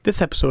This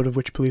episode of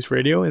Witch Police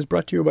Radio is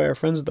brought to you by our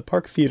friends at the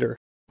Park Theatre,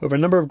 who have a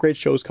number of great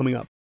shows coming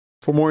up.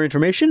 For more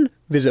information,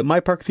 visit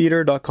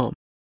myparktheatre.com.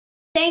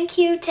 Thank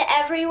you to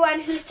everyone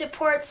who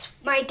supports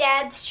my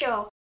dad's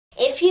show.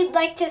 If you'd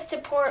like to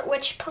support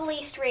Witch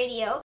Police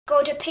Radio,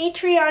 go to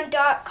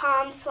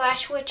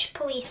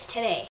patreon.com/witchpolice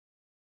today.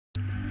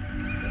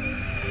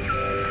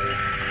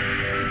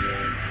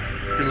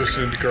 You're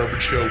listening to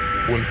Garbage Hill,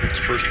 Winnipeg's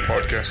first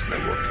podcast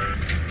network.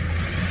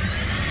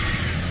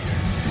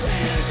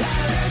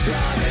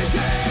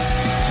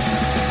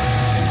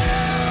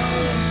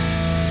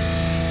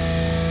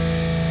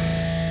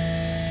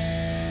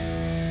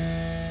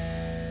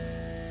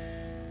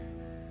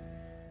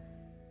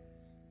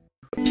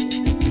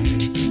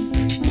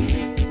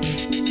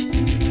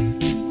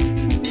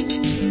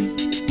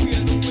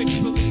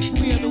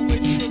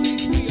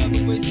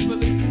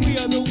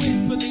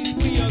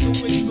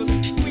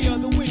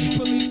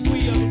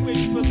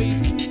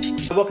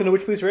 Welcome to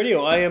Witch Police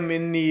Radio. I am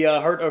in the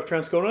heart of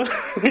Transcona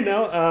right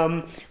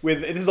now.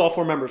 This is all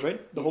four members, right?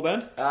 The whole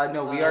band?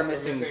 No, we are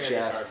missing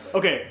Jeff.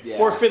 Okay, Yeah.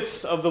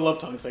 4/5 of the Love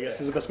Tongues, I guess,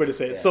 is the best way to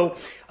say it. So,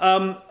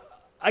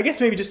 I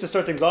guess maybe just to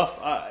start things off,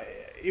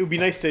 it would be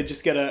nice to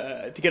just get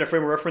a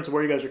frame of reference of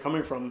where you guys are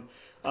coming from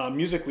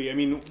musically. I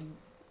mean,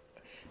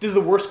 this is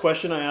the worst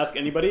question I ask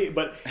anybody,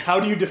 but how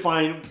do you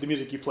define the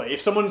music you play?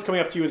 If someone's coming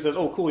up to you and says,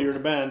 "Oh, cool, you're in a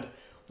band,"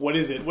 what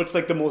is it? What's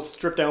like the most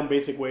stripped down,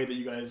 basic way that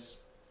you guys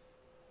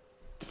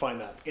define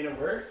that? In a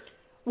word?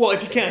 Well,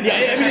 if you can. Yeah,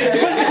 I mean,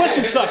 the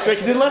question sucks, right?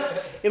 Because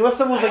unless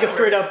someone's like a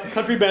straight up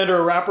country band or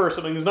a rapper or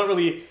something, there's not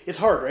really, it's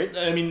hard, right?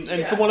 I mean,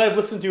 and from what I've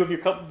listened to of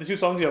the two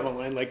songs you have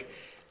online, like,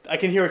 I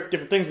can hear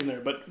different things in there,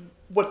 but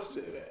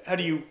how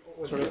do you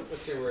What's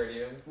your word,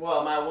 Ian?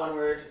 Well, my one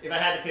word, if I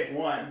had to pick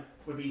one,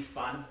 would be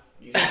fun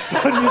music.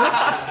 Fun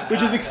music,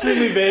 which is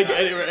extremely vague,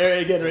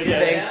 again, right? Yeah.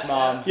 Thanks,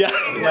 Mom. Yeah.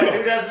 Like,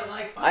 who doesn't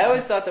like fun? I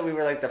always thought that we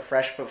were like the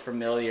fresh but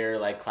familiar,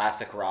 like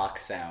classic rock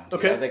sound.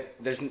 Okay. You know,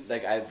 there's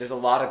a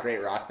lot of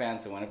great rock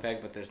bands in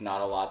Winnipeg, but there's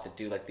not a lot that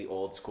do like the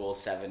old school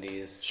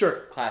 70s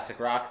classic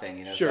rock thing.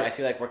 You know, so I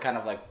feel like we're kind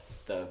of like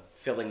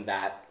filling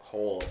that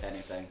hole, if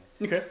anything.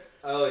 Okay.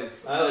 I always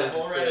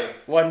just say,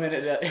 1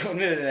 minute and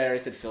I already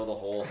said fill the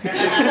hole.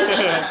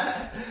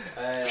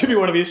 This could be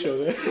one of these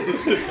shows, eh?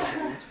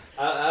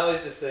 I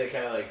always just say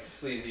kind of like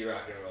sleazy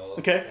rock and roll.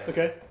 Okay.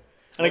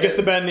 And I guess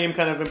the band name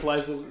kind of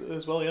implies this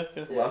as well, yeah?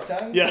 Love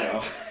Tongues?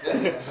 Yeah.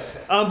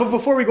 But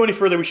before we go any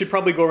further, we should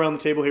probably go around the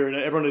table here and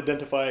everyone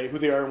identify who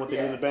they are and what they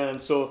do in the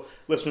band, so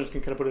listeners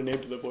can kind of put a name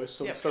to their voice.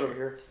 So start over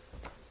here.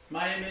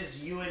 My name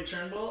is Ewan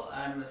Turnbull.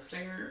 I'm the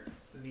singer,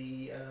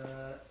 the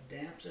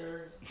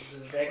dancer, the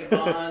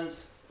vagabond,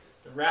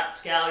 the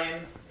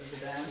rapscallion of the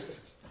band.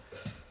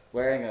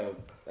 Wearing a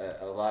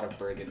lot of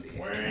burgundy.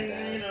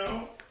 Wearing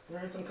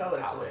some color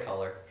today.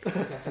 Color.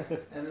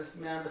 And this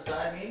man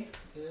beside me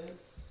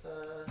is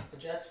a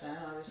Jets fan,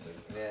 obviously.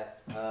 Yeah.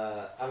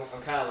 I'm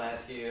Kyle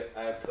Lasky.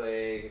 I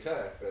play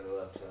guitar for the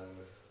Love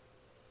Tongues.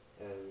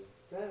 And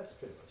that's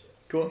pretty much it.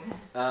 Cool.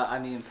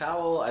 I'm Ian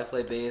Powell. I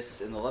play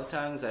bass in the Love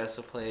Tongues. I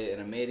also play in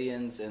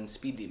Amadians and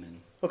Speed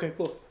Demon. Okay,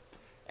 cool.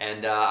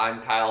 And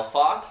I'm Kyle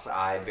Fox.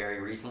 I very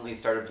recently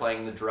started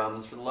playing the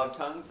drums for the Love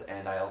Tongues,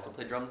 and I also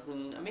play drums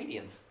in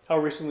Amadians. How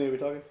recently are we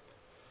talking?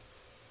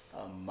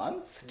 A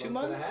month? 2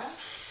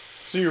 months?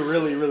 So you're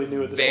really, really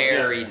new at this point.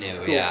 Very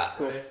new, cool. yeah.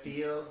 Cool. But it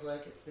feels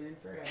like it's been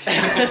forever.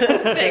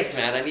 Thanks,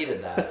 man. I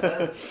needed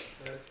that.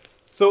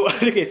 So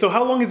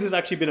how long has this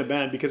actually been a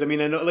band? Because I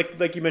mean, I know,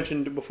 like you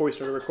mentioned before we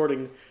started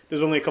recording,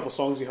 there's only a couple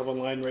songs you have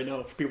online right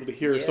now for people to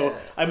hear. Yeah. So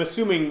I'm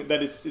assuming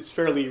that it's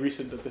fairly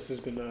recent that this has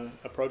been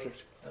a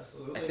project.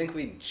 Absolutely. I think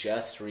we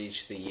just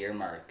reached the year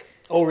mark.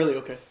 Oh, really?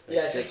 Okay.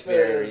 Yeah, just I think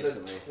very the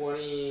recently.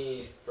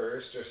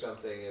 21st or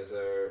something is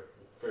our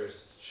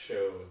first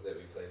show that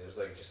we played. It was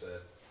like just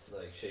a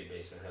shitty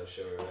basement house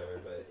show or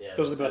whatever. But yeah,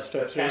 Those are the best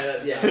that's types kind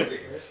of of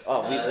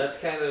Oh, that's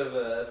kind of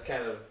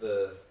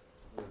the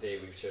day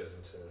we've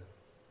chosen to.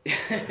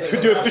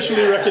 to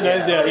officially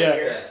recognize, yeah.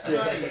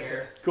 About a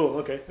year. Cool.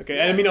 Okay.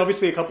 And I mean,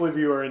 obviously, a couple of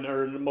you are in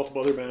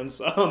multiple other bands.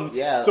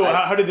 Yeah. So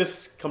how did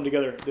this come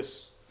together?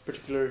 This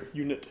particular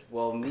unit?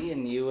 Well, me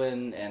and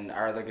Ewan and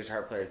our other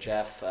guitar player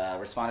Jeff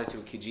responded to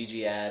a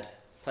Kijiji ad,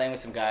 playing with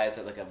some guys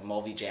at like a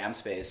Mulvey jam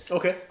space.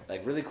 Okay.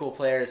 Like really cool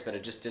players, but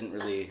it just didn't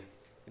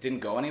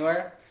go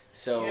anywhere.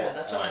 So Yeah,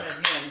 that's how I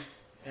met him.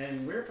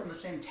 And we're from the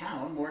same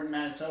town, Morden,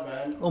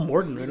 Manitoba. Oh,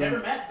 Morden, We right never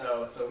on. met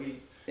though, so we.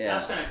 Yeah.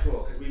 That's kind of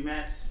cool because we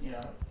met,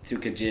 to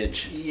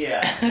Kijij.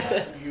 Yeah,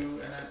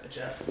 you and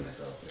Jeff and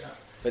myself. Yeah.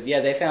 But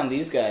yeah, they found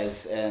these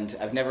guys, and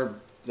I've never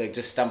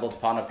just stumbled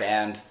upon a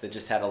band that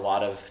just had a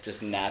lot of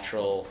just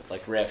natural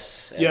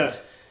riffs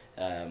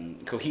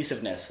and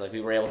cohesiveness. Like we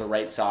were able to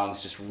write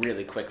songs just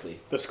really quickly.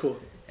 That's cool.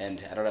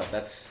 And I don't know,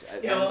 that's...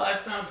 Well, I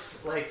found,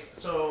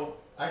 so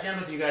I jammed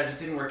with you guys, it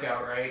didn't work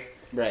out, right?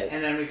 Right.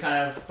 And then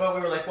but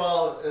we were like,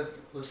 well,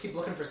 let's keep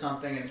looking for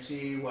something and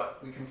see what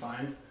we can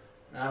find.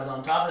 And I was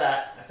on top of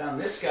that. I found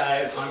this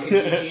guy on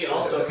Kijiji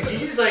also.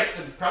 Kijiji's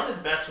probably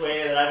the best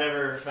way that I've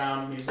ever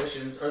found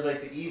musicians, or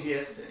the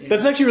easiest.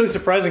 That's actually really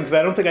surprising because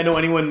I don't think I know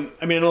anyone.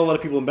 I mean, I know a lot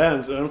of people in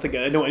bands. I don't think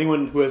I know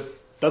anyone who has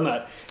done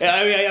that.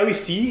 I mean, I always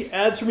see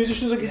ads for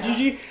musicians like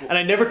Kijiji, and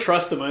I never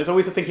trust them. I was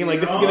always thinking like,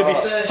 this is going to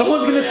be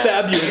someone's going to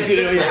stab you. It's a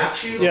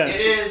crapshoot. Yeah. It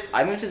is.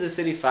 I moved to the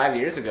city 5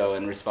 years ago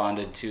and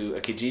responded to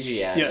a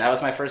Kijiji ad. Yeah. That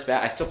was my first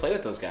band. I still play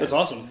with those guys. That's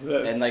awesome.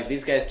 And like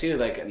these guys too.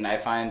 Like, and I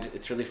find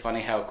it's really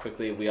funny how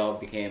quickly we all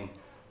became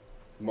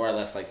more or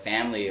less like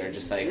family, or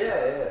just like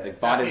like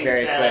bonded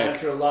very I went quick.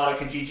 through a lot of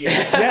Kijiji. Yeah,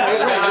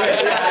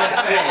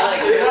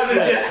 It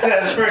wasn't just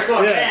the first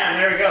one. Yeah. Bam,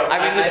 there we go. I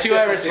mean, the two still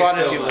I think there's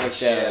responded so to much,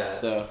 worked out. yeah.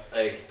 So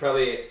Like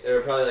there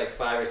were probably like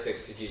 5 or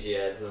 6 Kijiji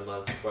ads in the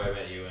month before I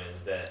met you,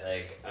 and that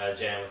like I would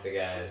jam with the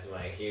guys, and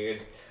like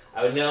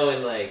I would know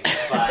in like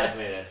 5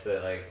 minutes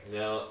that like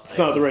no, it's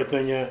like, not the right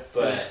thing. Yeah.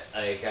 But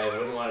like I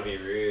wouldn't want to be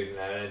rude,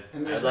 and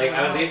And I there's would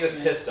no one leave else, just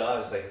man. pissed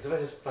off. It's like, as if I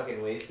just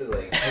fucking wasted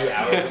like 2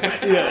 hours of my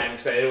time Yeah.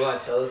 because I didn't want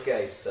to tell this guy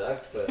he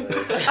sucked. But like, You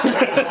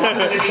want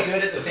them to be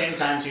good at the same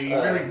time too.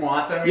 You really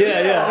want them.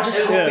 Yeah, yeah. I'm just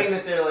Yeah. hoping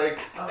that they're like,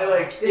 I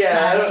like this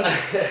yeah,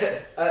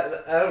 time.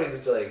 I don't mean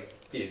to like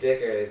be a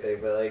dick or anything,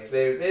 but like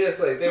they just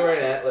like they weren't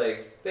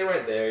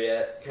there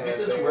yet. Kind If it of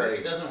doesn't thing, work, like,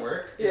 it doesn't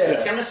work.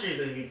 Yeah. Chemistry is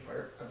a huge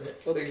part of it.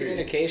 well, it's Agreed.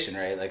 communication,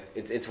 right? Like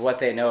it's what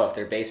they know. If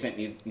they're basement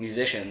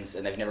musicians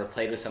and they've never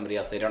played with somebody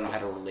else, they don't know how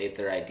to relate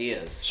their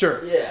ideas.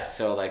 Sure. Yeah.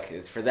 So like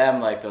it's for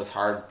them, like those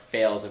hard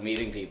fails of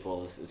meeting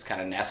people is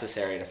kind of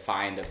necessary to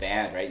find a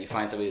band, right? You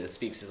find somebody that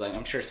speaks his language.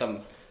 I'm sure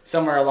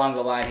somewhere along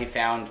the line he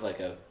found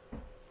like a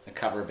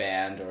cover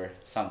band or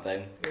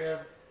something. Yeah.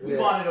 We Yeah.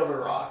 bonded over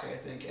rock, I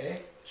think, eh?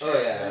 Oh,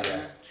 yeah,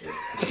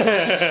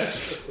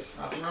 Cheers.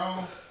 Rock and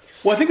roll.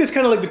 Well, I think it's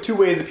kind of like the two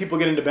ways that people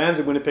get into bands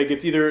in Winnipeg.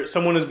 It's either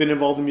someone has been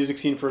involved in the music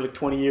scene for like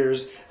 20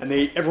 years, and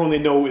everyone they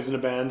know is in a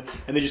band,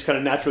 and they just kind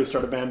of naturally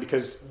start a band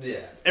because Yeah.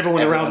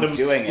 everyone around them Everyone's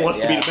doing it, wants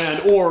to be in yeah. a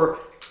band, or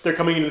they're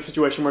coming into the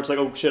situation where it's like,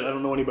 oh shit, I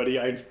don't know anybody,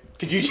 I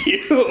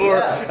Kijiji or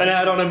an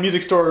ad on a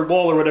music store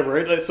wall or whatever,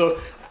 right? Like, so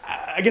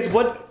I guess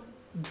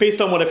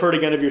based on what I've heard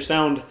again of your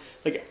sound,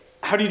 like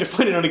how do you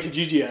define it on a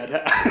Kijiji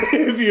ad?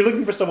 If you're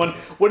looking for someone,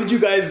 what were you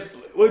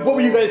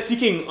guys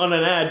seeking on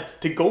an ad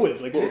to go with?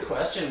 Like, Good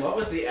question. What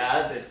was the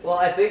ad that? Well,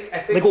 I think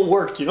like what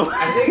worked, you know?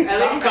 I think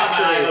Some caught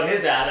my eye about actually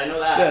his ad. I know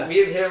that.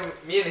 Yeah.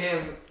 me and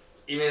him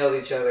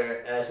emailed each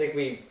other, and I think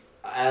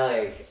I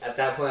like at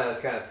that point I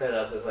was kind of fed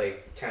up with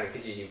like kind of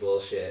Kijiji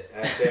bullshit.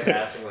 And I started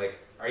asking him like,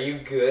 "Are you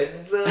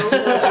good though?"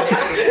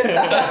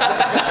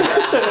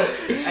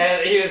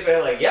 And he was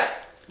like, "Yeah."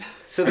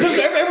 So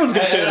Everyone's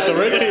gonna say that though,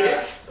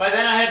 right? By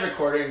then I had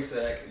recordings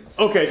that I could.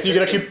 Okay, so you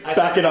could actually I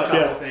back sent it up, a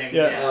couple yeah. Things.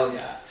 Yeah.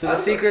 Yeah. So the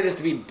secret is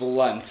to be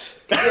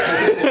blunt.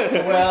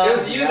 Well, It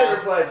was you yeah. that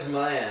replied to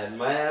my ad.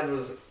 My ad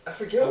was I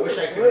forget I what wish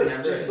I it could was.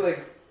 remember Just it.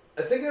 like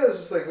I think I was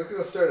just like looking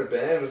to start a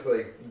band with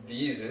like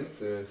these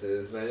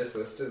influences, and I just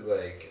listed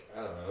like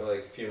I don't know,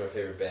 like a few of my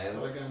favorite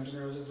bands. Oh, Guns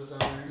N' Roses was on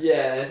there.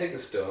 Yeah, and I think the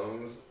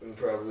Stones and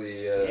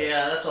probably.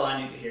 Yeah, that's all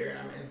I need to hear.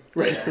 I mean,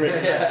 Right, yeah.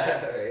 right.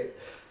 Yeah, right.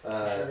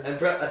 Sure. And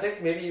I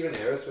think maybe even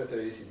Aerosmith or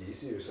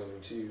AC/DC or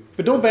something too.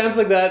 But don't bands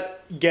like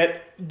that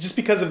get, just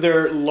because of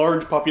their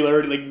large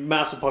popularity, like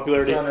massive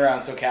popularity, Thrown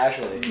around so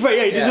casually. right,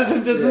 yeah,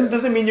 Yeah.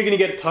 doesn't mean you're going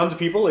to get tons of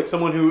people, like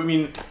someone who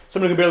can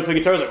barely play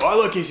guitar is like, oh,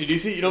 I like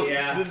AC/DC, you know?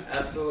 Yeah,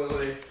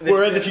 absolutely.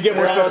 Whereas if you get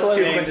more They're specialized,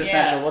 Too Saying,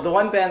 quintessential. yeah. Well, the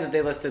one band that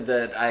they listed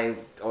that I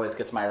always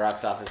get to my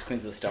rocks off is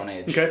Queens of the Stone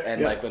Age. Okay,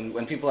 And yeah. like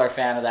when people are a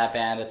fan of that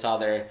band, it's all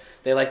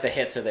they like the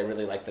hits or they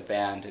really like the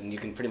band, and you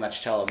can pretty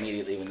much tell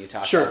immediately when you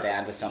talk Sure. about a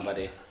band with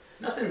somebody.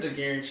 Nothing's a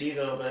guarantee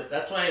though, but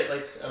that's why,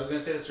 like I was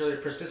gonna say this earlier,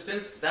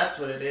 persistence. That's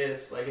what it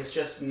is. Like it's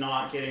just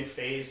not getting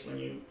phased when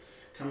you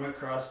come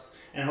across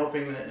and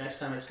hoping that next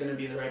time it's gonna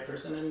be the right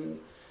person. And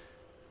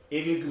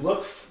if you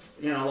look,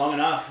 long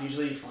enough,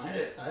 usually you find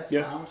it. I've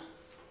Yeah. found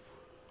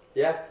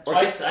Yeah.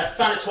 twice. I've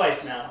found it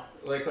twice now.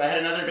 Like I had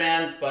another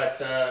band,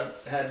 but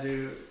had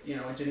to,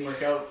 it didn't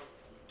work out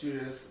due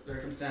to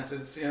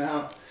circumstances.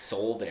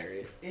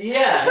 Soulberry.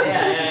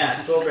 Yeah.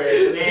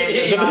 Soulberry. The name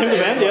Is that the name of the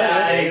band?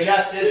 Yeah.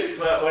 Justice,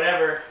 but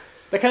whatever.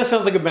 that kind of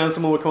sounds like a band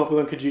someone would come up with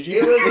on Kijiji.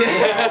 It was,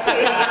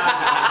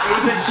 it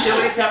was a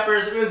Chili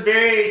Peppers. It was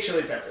very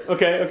Chili Peppers.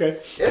 Okay.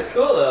 It's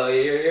cool though.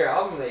 Your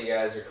album that you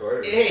guys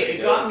recorded. was Hey, pretty it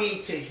good. got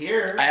me to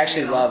hear. I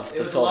actually love it the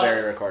was a lot-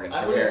 Soulberry recordings. I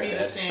They're wouldn't very be the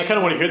good. same. I kind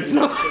of want to hear this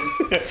now.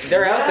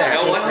 They're out there.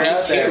 I want They're me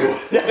out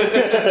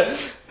there.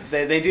 too.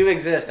 They do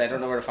exist. I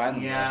don't know where to find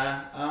them.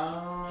 Yeah.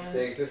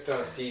 They exist on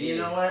a CD. You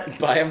know what?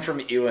 Buy them from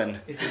Ewan.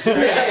 If you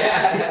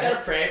just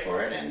gotta pray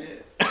for it, and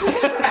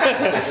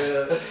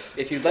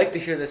If you'd like to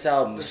hear this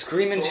album,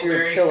 scream into your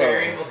Soulberry pillow.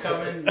 Fairy will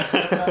come and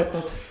set up a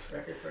little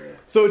record for you.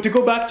 So to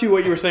go back to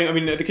what you were saying, I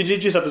mean, the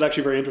Kijiji stuff is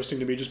actually very interesting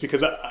to me, just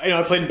because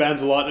I played in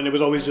bands a lot, and it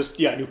was always just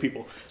new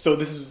people. So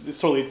it's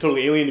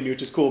totally alien to me,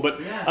 which is cool. But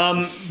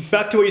Yeah.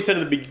 back to what you said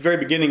at the very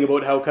beginning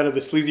about how kind of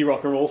the sleazy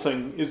rock and roll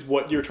thing is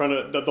what you're trying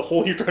to the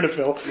hole you're trying to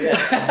fill. Yeah.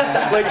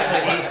 Like,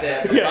 That's what he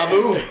said. yeah,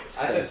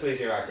 I said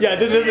sleazy rock. yeah,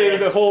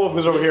 the hole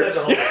was over You here. said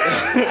the whole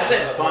thing. I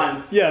said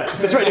fun. Yeah,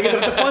 that's right.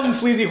 The fun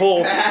sleazy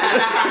hole.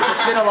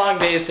 It's been a long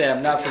day,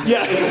 Sam. Not for me.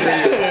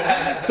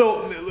 Yeah.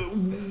 So,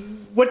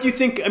 what do you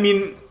think? I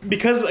mean,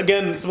 because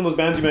again, some of those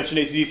bands you mentioned,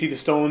 AC/DC, the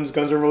Stones,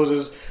 Guns N'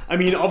 Roses. I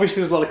mean,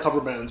 obviously, there's a lot of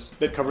cover bands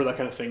that cover that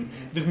kind of thing.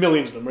 There's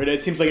millions of them, right?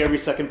 It seems like every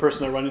second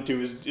person I run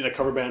into is in a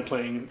cover band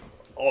playing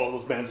all of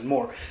those bands and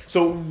more.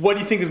 So, what do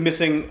you think is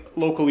missing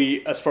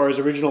locally as far as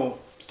original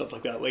stuff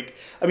like that? Like,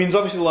 I mean, there's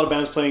obviously a lot of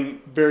bands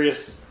playing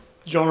various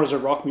genres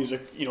of rock music,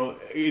 you know,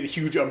 a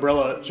huge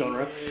umbrella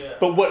genre. Yeah.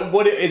 But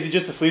what is it?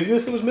 Just the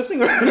sleaziness that was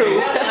missing, or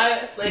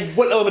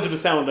what element of the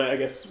sound? I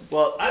guess.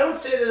 Well, I don't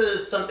say that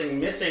there's something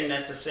missing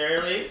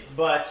necessarily,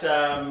 but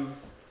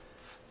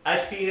I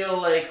feel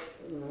like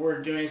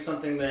we're doing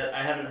something that I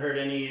haven't heard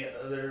any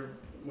other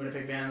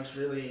Winnipeg bands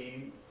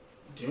really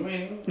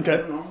doing. Okay. I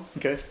don't know.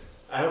 Okay.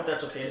 I hope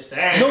that's okay to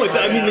say. No, Like,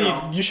 I don't mean,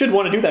 know. you should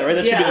want to do that, right?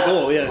 That should be the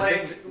goal. Yeah.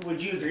 Like,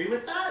 would you agree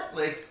with that?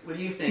 Like, what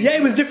do you think? Yeah,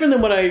 it was different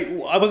than what I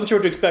wasn't sure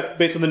what to expect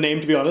based on the name,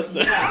 to be honest.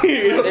 Yeah.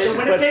 You know, The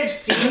but Winnipeg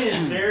scene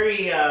is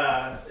very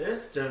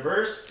it's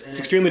diverse and it's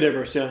extremely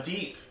diverse. Yeah.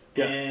 deep,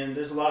 Yeah. and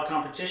there's a lot of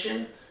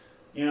competition.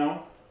 You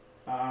know.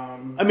 I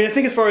mean, I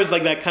think as far as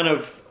like that kind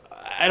of,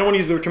 I don't want to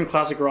use the term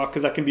classic rock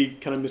because that can be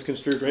kind of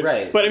misconstrued, right?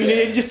 Right, But I mean,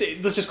 yeah.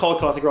 let's just call it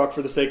classic rock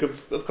for the sake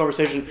of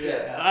conversation.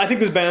 Yeah. I think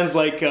there's bands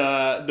like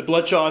the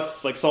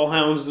Bloodshots, like Soul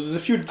Hounds. There's a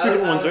few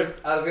different ones, right?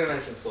 I was gonna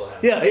mention Soul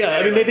Hound. Yeah, yeah,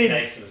 I mean, they-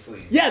 nice and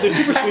sleazy. Yeah, they're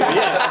super sleazy.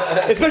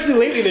 Yeah, especially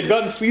lately, they've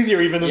gotten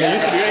sleazier even than they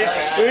used to be.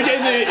 Right?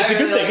 And it's a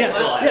good thing.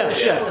 Yeah,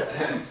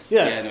 yeah.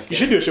 Yeah, no You kidding.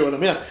 should do a show with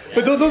them. Yeah,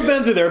 but those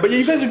bands are there. But yeah,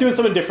 you guys are doing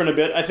something different a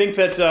bit. I think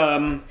that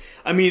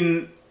I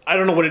mean, I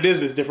don't know what it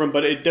is that's different,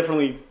 but it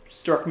definitely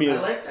struck me I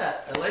as like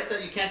that. I like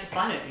that you can't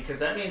define it because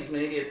that means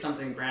maybe it's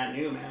something brand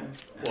new, man.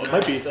 And Well, it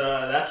might be.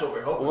 That's what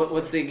we're hoping.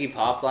 what's the Iggy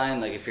Pop line?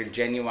 Like, if you're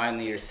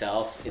genuinely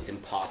yourself, it's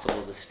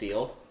impossible to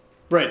steal.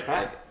 right.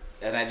 Like,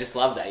 and I just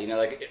love that. You know,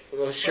 like,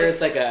 well, sure, it's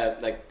like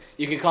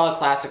you could call it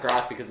classic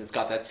rock because it's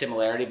got that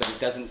similarity, but it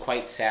doesn't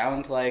quite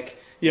sound like.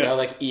 Yeah. You know,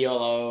 like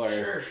ELO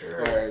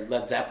Sure. or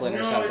Led Zeppelin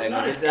or something. It's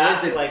not Like,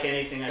 exactly it is, like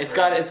anything. it's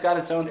got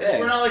its own thing.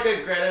 We're not like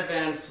a Greta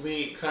Van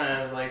Fleet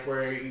kind of like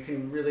where you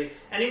can really,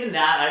 and even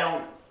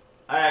that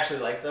I actually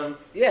like them.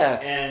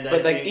 Yeah, And but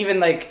I like think even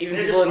they're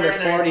people in their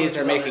just wearing their 40s influences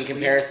are on making their sleeves.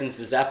 comparisons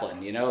to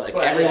Zeppelin. You know, like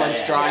Well, everyone's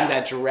yeah, drawing yeah.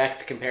 that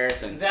direct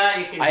comparison. That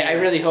you can. I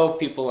hear. really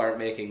hope people aren't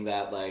making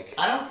that like.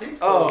 I don't think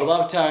so. Oh,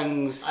 Love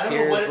Tongues. I don't know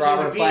Here's what it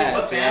Robert would be. Plant.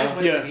 What band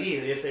would Yeah. it be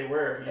if they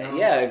were? You know?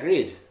 Yeah,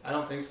 agreed. I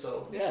don't think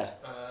so. Yeah.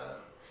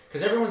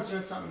 Because everyone's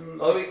doing something.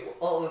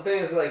 Well, the thing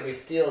is, like, we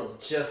steal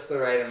just the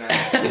right amount.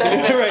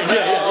 Right.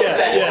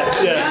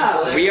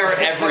 Yeah. We are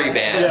every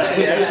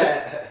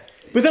band.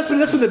 But that's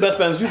what the best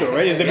bands do, though,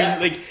 right? Is I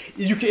mean, like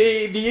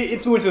the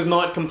influence is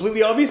not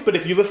completely obvious, but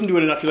if you listen to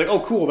it enough, you're like,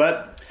 oh, cool,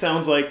 that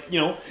sounds like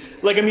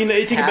like I mean,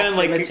 you take a band Cats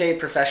like imitate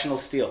professional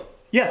steel.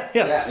 yeah.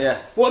 Yeah.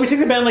 Well, I mean,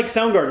 take a band like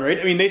Soundgarden, right?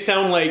 I mean, they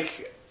sound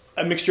like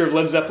a mixture of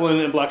Led Zeppelin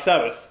and Black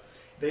Sabbath.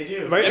 They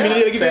do. Right? Yeah, I mean,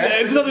 that's fair.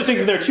 there's other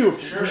things in there too,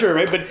 for sure,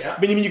 right? But Yeah. I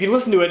mean, you can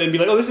listen to it and be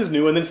like, "Oh, this is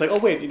new," and then it's like, "Oh,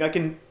 wait, I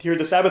can hear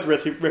the Sabbath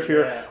riff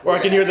here, Yeah. or I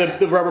can hear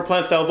the Robert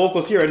Plant style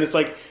vocals here," and it's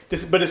like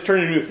this, but it's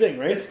turned into a thing,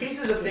 right? It's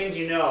pieces of things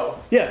you know.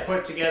 Yeah.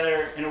 Put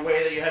together in a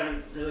way that you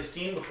haven't really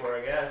seen before,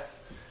 I guess,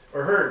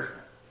 or heard.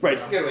 Right.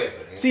 That's a good way of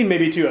putting it. Seen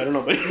maybe too, I don't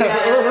know, but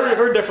Yeah.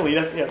 heard definitely,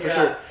 yeah, for Yeah.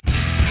 sure.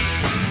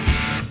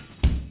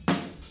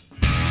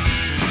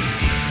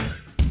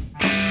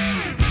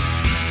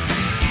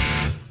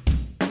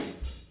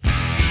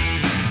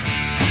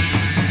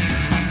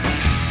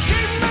 She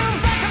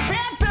moves like a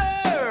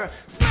panther,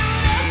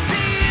 smooth as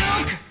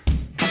silk.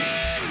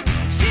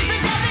 She's the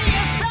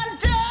deadliest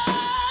under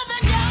the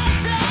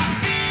gods of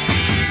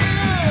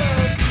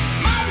filth.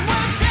 My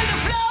words tend to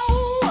flow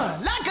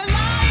like a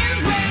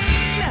lion's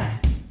mane.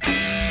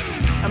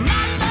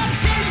 My love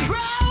tends to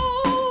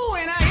grow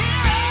in a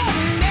hero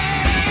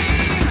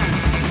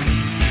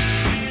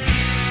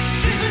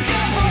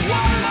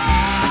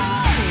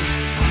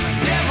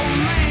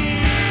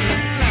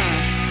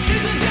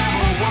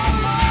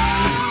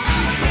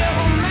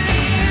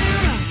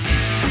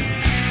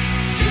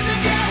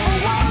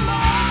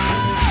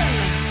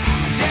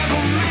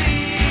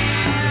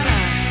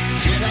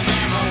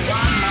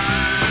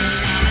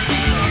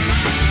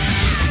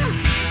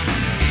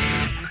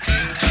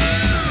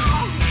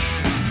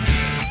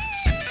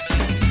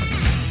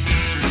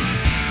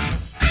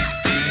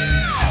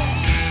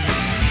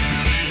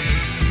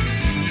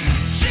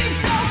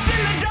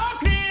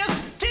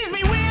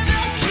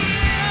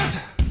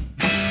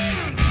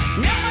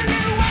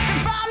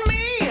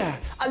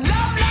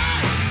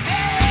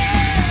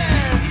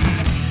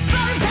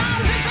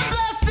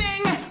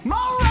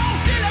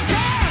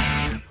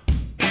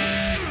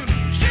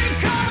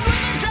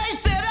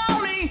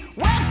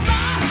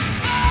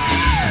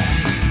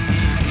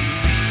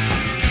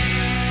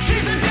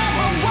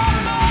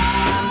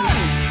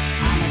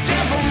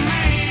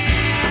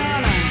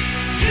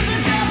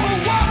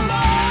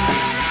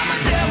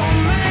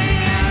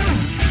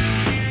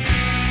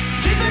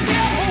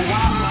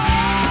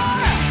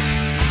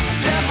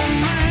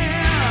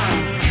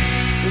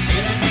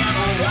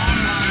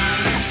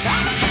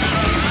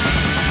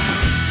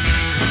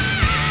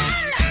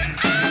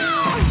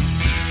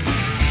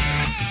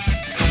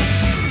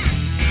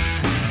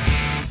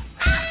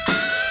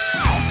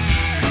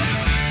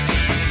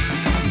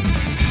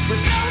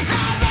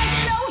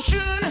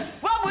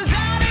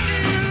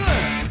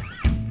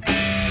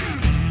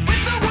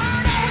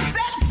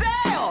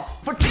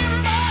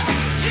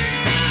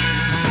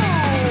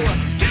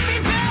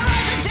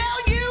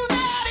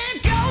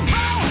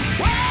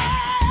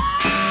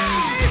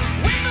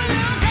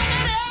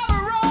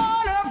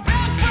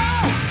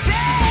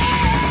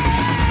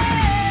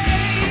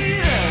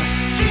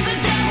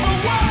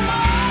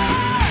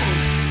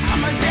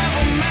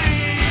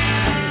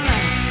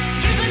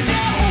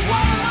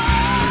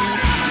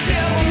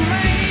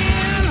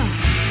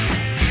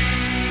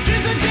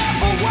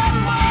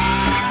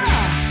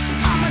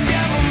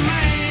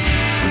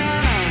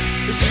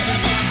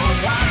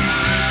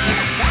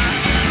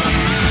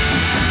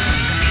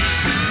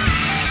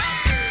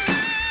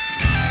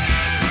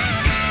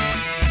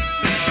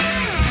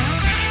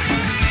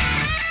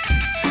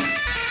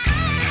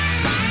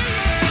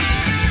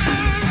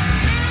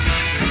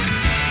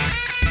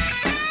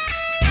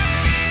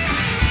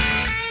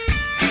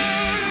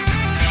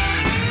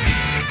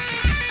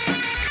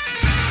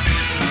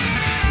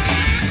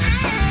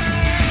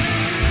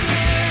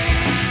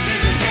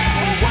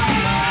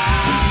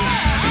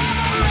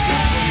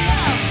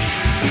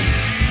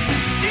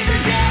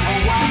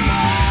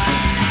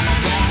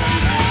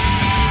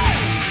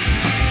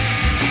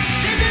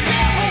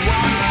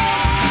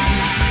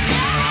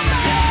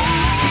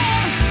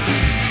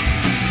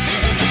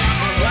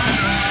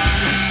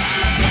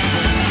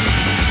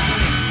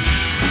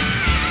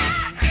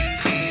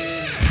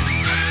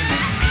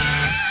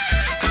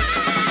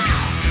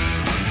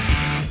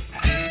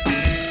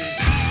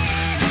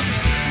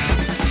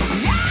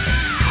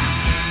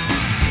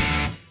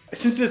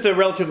since it's a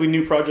relatively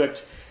new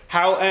project,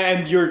 how,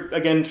 and you're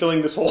again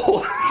filling this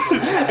hole. I'm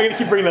gonna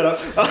keep bringing that up.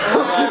 I'm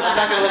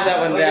not gonna let that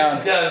one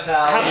down. Done,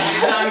 pal.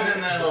 Songs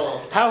in that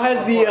hole. How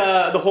has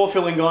the hole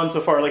filling gone so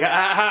far? Like,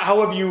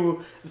 how have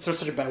you? It's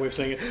such a bad way of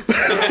saying it.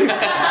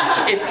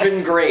 It's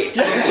been great.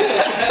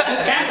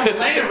 Can't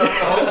complain about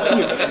the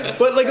whole thing.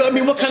 But like, I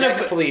mean, what kind Check,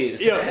 of?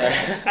 please. You know,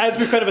 as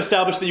we've kind of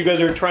established that you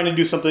guys are trying to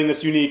do something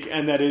that's unique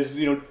and that is,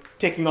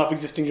 taking off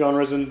existing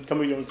genres and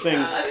coming your own thing.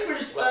 I think we're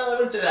just, well, I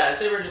wouldn't say that. I'd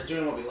say we're just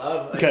doing what we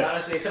love. Like, Okay.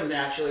 honestly, it comes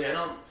naturally.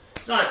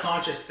 It's not a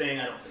conscious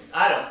thing,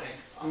 I don't think.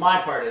 On my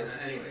part isn't,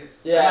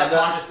 anyways. Yeah, I'm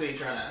not consciously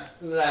trying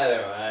to. I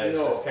don't know. It's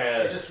just kind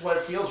of. It's just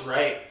what feels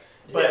right.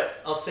 But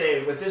I'll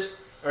say, with this,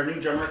 our new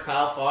drummer,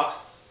 Kyle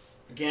Fox,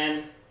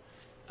 again,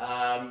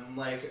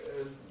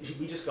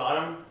 we just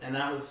got him, and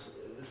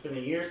it's been a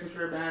year since we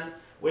were a band.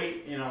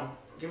 Wait,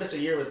 give us a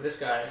year with this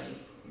guy.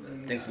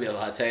 And Things will be a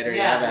lot tighter.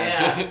 Yeah,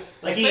 man. yeah.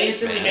 Like, he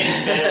instantly made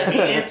us better.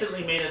 He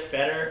instantly made us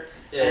better.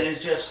 Yeah. And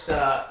it's just,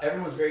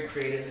 everyone's very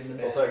creative in the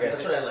band. Well, fuck,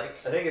 That's what I like.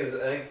 I think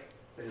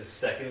his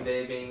second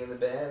day being in the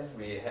band,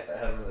 we had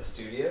him in the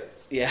studio.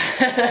 Yeah.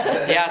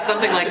 Yeah,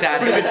 something like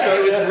that.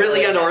 It was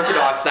really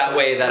unorthodox that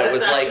way. That it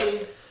was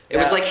like, it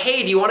was like,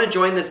 hey, do you want to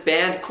join this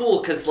band?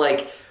 Cool, because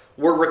like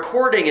we're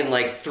recording in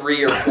like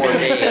 3 or 4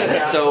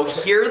 days. So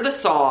here are the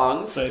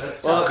songs.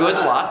 Nice. Well, Good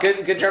luck.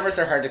 Good drummers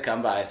are hard to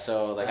come by.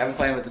 So like I've been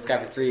playing with this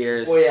guy for 3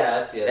 years. Well, yeah,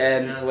 that's the other.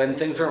 And when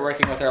things weren't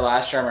working with our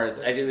last drummer,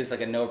 it was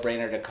like a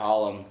no-brainer to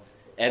call him.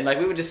 And like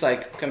we would just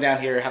like come down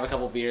here, have a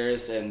couple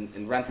beers, and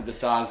run through the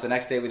songs. The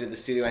next day we did the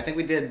studio. I think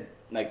we did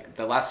like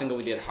the last single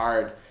we did,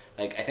 Hard.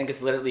 Like I think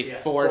it's literally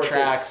 4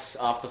 tracks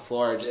off the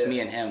floor, just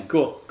me and him.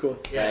 Cool.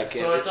 Yeah, Like,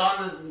 so it's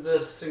on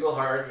the single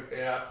Hard,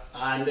 yeah.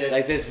 And it's,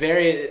 Like this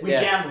very we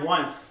jammed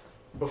once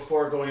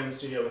before going in the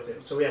studio with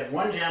him. So we had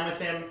one jam with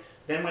him,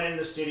 then went into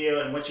the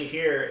studio, and what you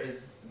hear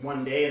is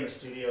one day in the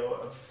studio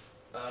of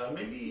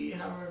maybe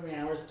how many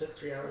hours it took,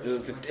 3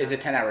 hours. It's a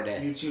 10-hour day.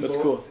 YouTube. That's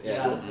both. cool. Yeah,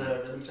 That's cool. the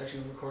rhythm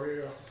section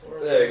recorded off the floor.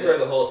 Yeah, we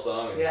recorded the whole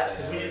song. in Yeah, 10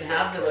 because we didn't hours,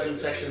 have the like, rhythm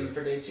section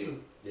for day 2.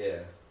 Yeah.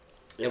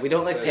 Yeah, we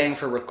don't like paying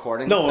for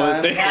recording No, time.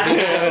 I'd say-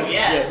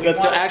 Yeah, we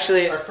that's- So want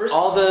actually, our first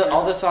all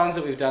song, the songs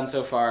that we've done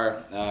so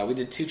far, we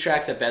did 2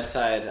 tracks at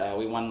Bedside.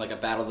 We won like a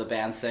Battle of the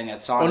Band Sing at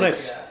Sonics. Oh,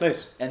 nice,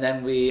 nice. And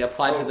then we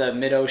applied for the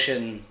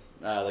Mid-Ocean,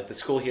 like the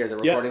school here, the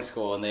recording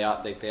school, and they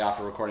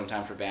offer recording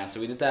time for bands. So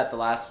we did that the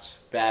last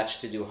batch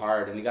to do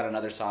Hard, and we got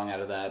another song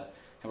out of that.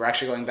 And we're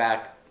actually going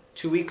back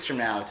 2 weeks from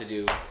now to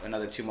do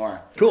another 2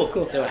 more.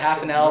 Cool. So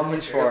half an album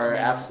for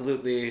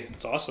absolutely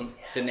It's awesome.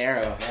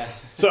 dinero. Yeah.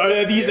 So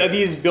are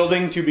these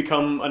building to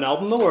become an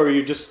album though, or are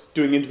you just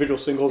doing individual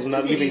singles and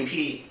not Maybe leaving?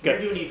 EP.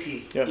 Okay. We're doing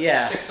EP. Yeah.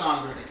 Yeah, 6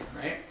 songs we're thinking,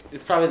 right?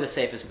 it's probably the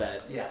safest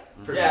bet. Yeah.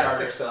 For Yeah,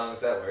 starters. 6 songs,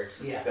 that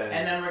works. Yeah. Then-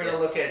 And then we're gonna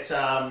look at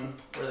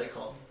what are they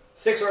called?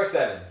 6 or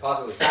 7,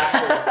 possibly 7.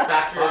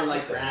 Factor and like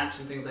Possibly. ramps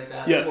and things like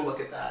that. Yeah. Then we'll look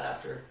at that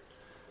after.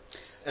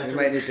 We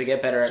might need to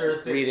get better Sort of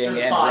at thing- reading sort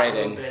of and thought a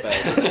writing, little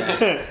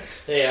but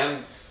Hey,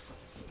 I'm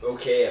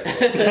okay at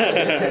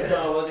this.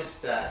 No, we'll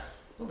just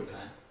we'll be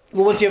fine.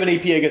 Well, once you have an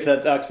EP, I guess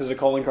that acts as a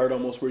calling card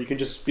almost, where you can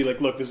just be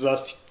like, "Look, this is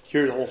us.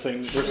 Here's the whole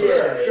thing." Versus,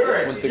 Sure.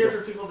 It's One easier single.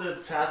 for people to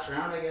pass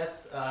around, I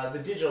guess. The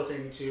digital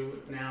thing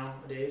too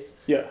nowadays,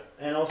 Yeah.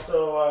 and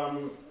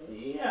also,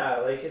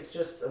 like it's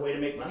just a way to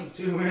make money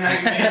too.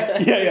 Yeah,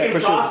 You for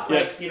can sure. off, Yeah.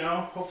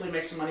 like, hopefully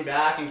make some money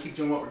back and keep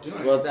doing what we're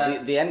doing. well,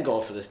 That- the end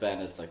goal for this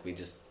band is like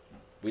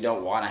we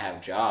don't want to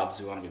have jobs.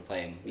 We want to be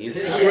playing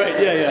music.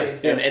 Right,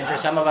 yeah. And for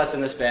some of us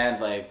in this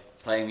band, like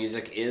playing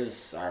music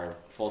is our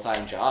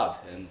full-time job,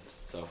 and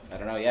so I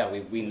don't know. Yeah, we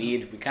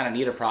kind of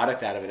need a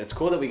product out of it. It's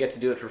cool that we get to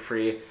do it for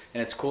free,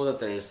 and it's cool that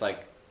there's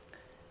like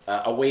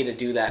a way to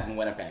do that in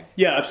Winnipeg.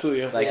 Yeah,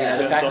 absolutely. Yeah. Like Yeah,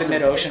 the that's fact awesome. that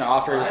Mid-Ocean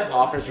It's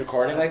offers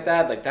recording like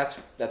that, like that's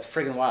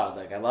friggin' wild.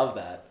 Like I love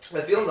that.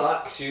 I feel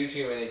not too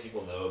many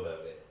people know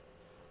about it.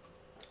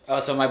 Oh,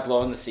 so am I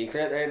blowing the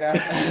secret right now?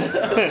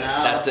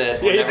 That's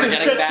it. Yeah, We're you never can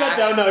getting shut back.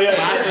 down now. Yeah.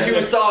 Last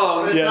 2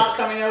 songs. It's Yeah. not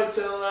coming out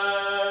till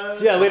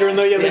Yeah, later in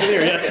the year.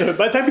 Yeah. So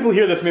by the time people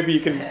hear this, maybe you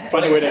can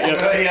find a way to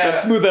Yeah.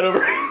 smooth that over.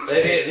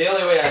 The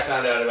only way I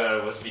found out about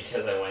it was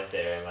because I went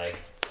there and like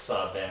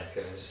saw bands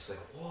and was just like,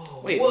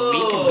 whoa, Wait, whoa,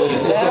 we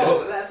can do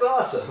that? That's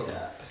awesome.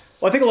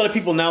 Well, I think a lot of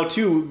people now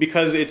too,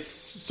 because it's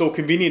so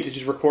convenient to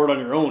just record on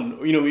your own.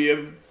 We have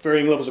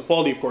varying levels of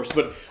quality, of course,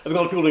 but I think a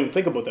lot of people don't even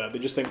think about that. They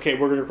just think, okay,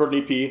 we're going to record an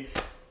EP.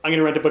 I'm going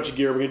to rent a bunch of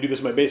gear. We're going to do this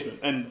in my basement,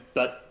 and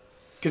that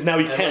because now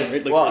you And, can, like,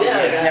 right? Like, well, Yeah,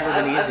 it's like,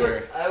 never been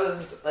easier. I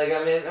was like,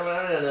 I'm in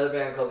another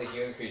band called the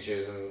Human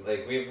Creatures, and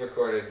like we've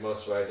recorded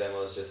most of our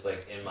demos just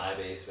like in my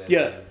basement.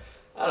 Yeah. And,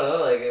 I don't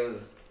know, like it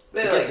was.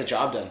 It gets the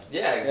job done.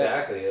 Yeah,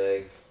 exactly.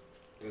 Like,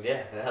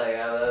 yeah, like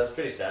I was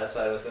pretty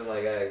satisfied with them.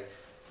 Like, as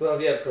long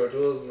as you have Pro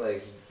Tools and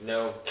like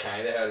know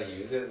kind of how to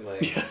use it and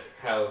like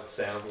how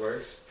sound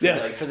works. Yeah.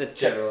 like For the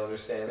general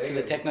understanding. For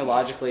the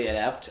technologically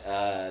inept,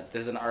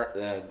 there's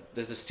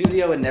a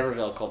studio in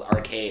Neverville called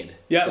Arcade.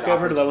 Yeah, okay, I've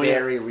heard of that one, yeah.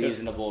 Very Yeah.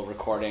 reasonable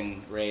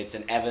recording rates,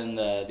 and Evan,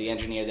 the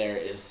engineer there,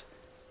 is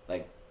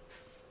like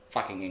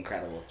fucking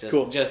incredible.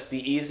 Cool. Just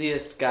the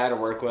easiest guy to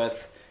work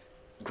with.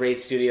 great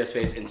studio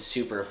space and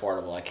super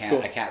affordable. I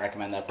Cool. can't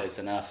recommend that place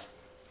enough.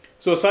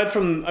 So aside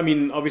from, I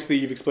mean, obviously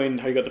you've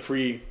explained how you got the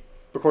free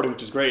recording,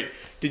 which is great.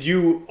 Did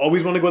you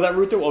always want to go that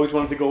route though? Always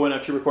wanted to go and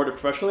actually record it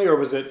professionally, or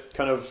was it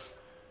kind of,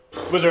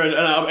 was there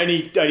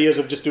any ideas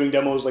of just doing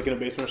demos like in a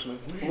basement or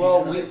something?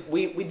 Well,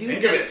 we do.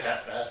 Think of it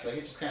that fast. Like,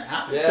 it just kind of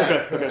happened.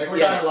 Yeah. Okay. Like, we're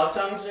Yeah. talking Love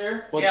Tongues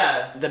here. Well,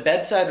 yeah. the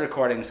bedside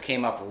recordings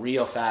came up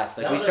real fast.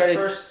 Like That we was started.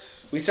 our first.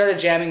 We started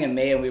jamming in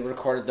May and we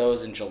recorded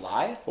those in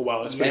July. Oh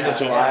wow, that's Yeah. pretty End of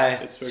good. July.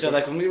 It's very So good.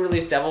 like when we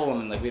released Devil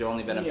Woman, like we'd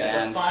only been a Yeah, the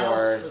band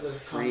finals for for the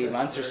 3 contest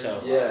months or were-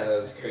 so. Yeah, that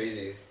was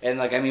crazy. And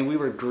like I mean, we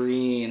were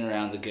green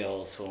around the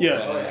gills when Yeah. we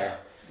went Oh, in yeah. there.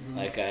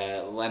 Like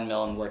Len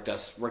Milne worked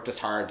us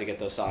hard to get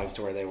those songs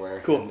to where they were.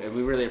 Cool. And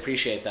we really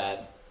appreciate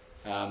that.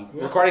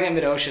 Recording at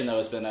Mid Ocean though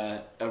has been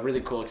a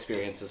really cool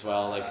experience as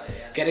well. Like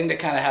yes. getting to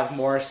kind of have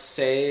more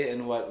say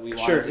in what we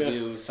Sure, wanted to yeah.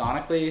 do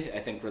sonically, I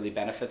think really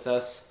benefits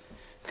us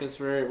because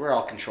we're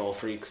all control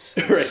freaks.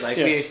 Right, Like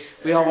yeah.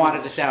 we all want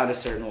it to sound a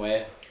certain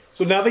way.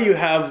 So now that you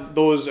have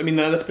those, I mean,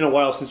 that's been a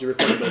while since you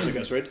recorded those, I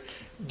guess, right?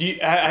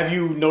 Have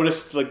you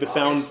noticed like the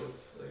sound August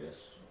was, I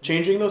guess.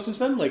 changing though since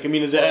then? Like, I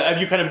mean, have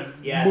you kind of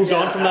Yes, moved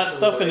on yeah, from that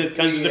stuff, and it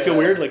kind of does it feel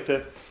We, weird, like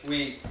the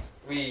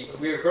We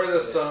recorded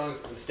those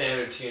songs in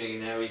standard tuning,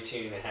 and now we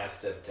tune a half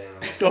step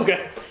down.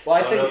 okay, Well, I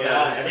I don't know think if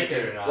that was yeah,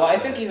 secret or not. Well, I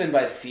but- think even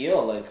by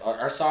feel, like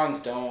our songs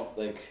don't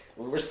like.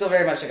 We're still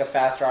very much like a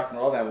fast rock and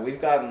roll band, but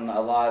we've gotten a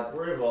lot.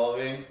 We're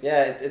evolving.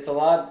 Yeah, it's a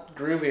lot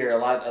groovier,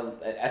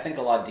 I think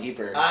a lot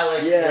deeper. I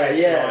like Yeah, where it's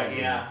yeah. going,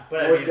 yeah.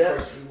 But More I mean, depth. of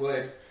course we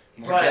would.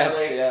 More but depth,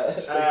 like, yeah.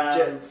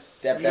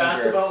 Depth you and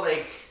asked girth. about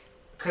like,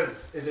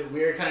 because is it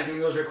weird kind of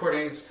doing those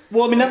recordings?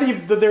 well, I mean, now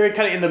that they're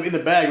kind of in the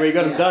bag, right? You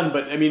got them Yeah. done,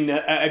 but I mean,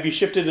 have you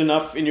shifted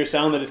enough in your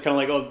sound that it's kind of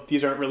like, oh,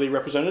 these aren't really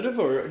representative,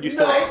 or do you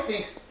still? No, I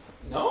think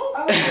no.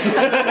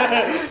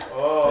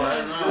 Oh, I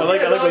don't know. I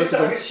like what always you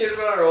said. talking shit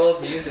about our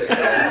old music.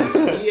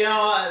 You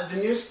know, the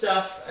new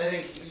stuff. I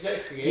think you gotta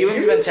create.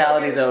 Ewan's Here's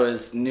mentality something- though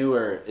is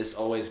newer is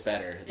always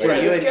better. Like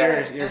Right. Ewan,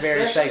 This guy- you're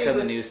very especially psyched on the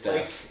with, new stuff.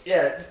 like,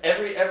 Yeah,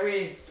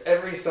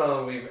 every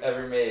song we've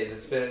ever made,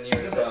 it's been a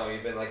newer song.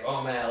 We've been like,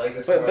 oh man, I like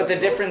this. But more the than the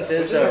old difference stuff.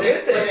 is, Which though- a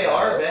good but thing, they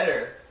are though.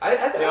 better. They are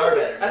are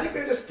better. I think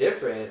they're just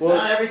different. Well,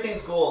 Not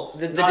everything's gold.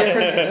 The Not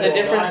difference everything's the gold.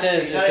 difference Honestly,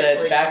 is you gotta, that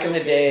like, back in the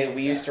look day at-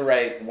 we used to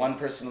write one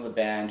person of the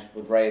band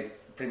would write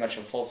pretty much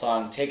a full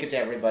song, take it to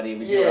everybody,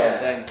 we do our own Yeah.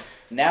 thing.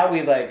 Now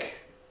we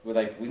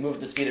move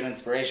the speed of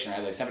inspiration,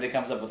 right? Like somebody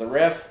comes up with a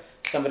riff,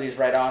 somebody's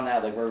right on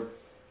that. Like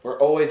we're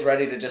always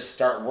ready to just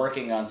start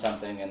working on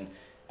something, and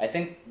I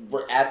think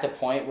we're at the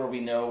point where we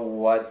know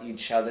what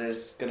each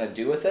other's gonna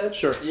do with it.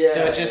 Sure. Yeah,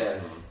 So it's just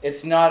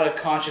it's not a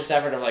conscious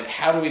effort of like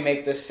how do we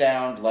make this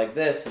sound like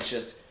this. It's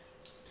just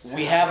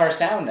we have our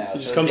sound now. It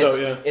just so comes it's, out,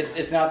 yeah.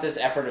 It's not this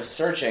effort of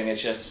searching.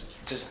 It's just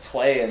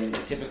play, and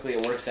typically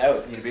it works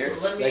out. So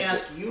let me Like-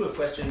 ask you a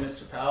question,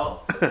 Mr.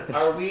 Powell.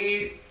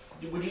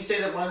 Would you say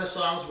that one of the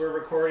songs we're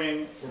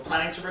planning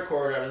to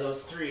record out of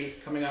those 3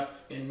 coming up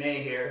in May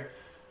here,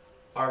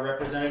 are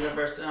representative of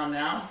our sound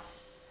now?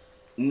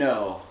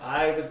 No,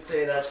 I would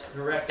say that's the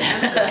correct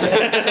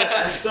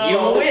answer. So,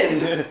 you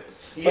win.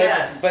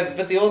 Yes.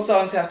 But the old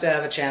songs have to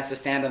have a chance to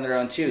stand on their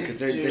own too, because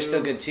They they're do.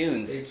 still good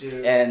tunes. They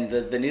do. And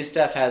the new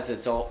stuff has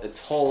its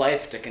whole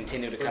life to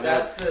continue to But come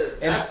that's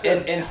out.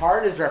 the And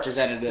hard is the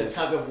representative.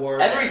 tug of war.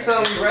 Every there.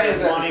 song we write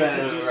is Wanting to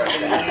representative do of our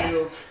something sound.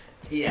 new.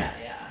 Yeah.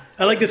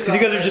 I like this because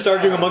you guys are just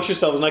arguing amongst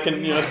yourselves, and I can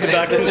sit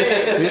back and.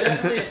 It's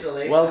definitely a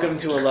delay. Welcome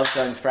to a Love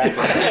Tongues practice.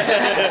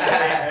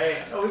 Right.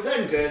 Oh, we've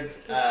gotten good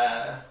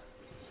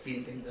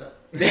speeding things up.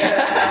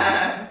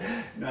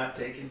 Not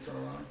taking so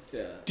long.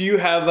 Yeah. Do you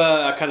have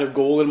a kind of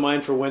goal in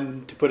mind for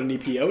when to put an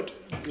EP out?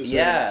 Is there a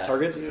Yeah.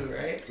 target? Too,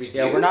 right?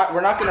 Yeah, we're not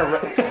gonna.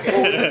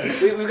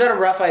 We've got a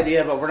rough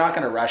idea, but we're not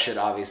gonna rush it.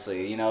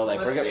 Obviously, you know, like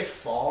Let's we're say gonna.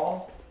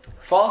 fall.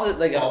 Fall's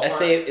like a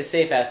Ballpark.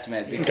 safe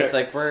estimate because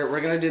Okay. like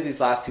we're gonna do these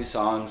last 2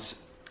 songs,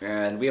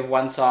 and we have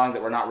one song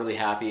that we're not really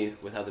happy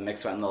with how the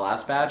mix went in the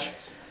last batch.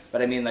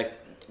 But I mean, like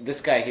this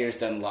guy here's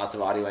done lots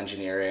of audio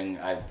engineering.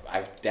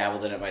 I've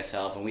dabbled in it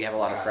myself, and we have a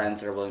lot of friends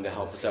that are willing to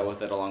help us out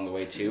with it along the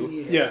way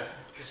too. Yeah.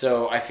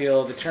 So I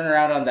feel the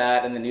turnaround on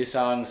that and the new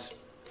songs,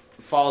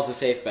 Fall's a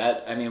safe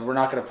bet. I mean, we're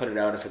not gonna put it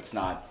out if it's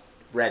not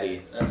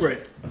ready, Right.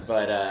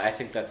 but I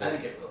think that's I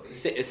think it will be.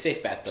 it's a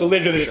safe bet. Though, So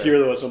later for this sure. year,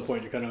 though, at some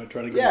point, you're kind of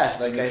trying to. Yeah,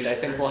 like I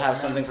think we'll have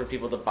something for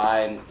people to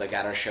buy and like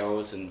at our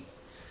shows and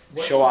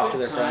What's show a off to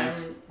good their time-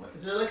 friends.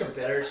 Is there like a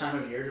better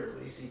time of year to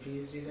release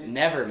EPs? Do you think?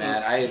 Never,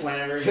 man. Just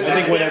whenever. I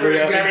think whenever,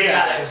 yeah. Whenever you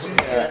got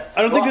it.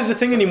 I don't think there's a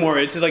thing anymore.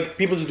 It's like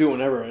people just do it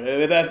whenever.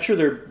 I'm sure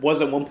there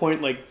was at one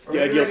point like Or the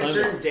maybe ideal like a time.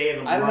 certain day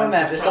of the I don't know, month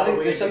man. is There's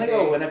probably something a good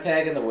about day.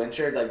 Winnipeg in the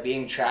winter, like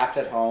being trapped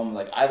at home.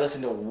 Like I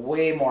listen to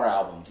way more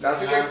albums.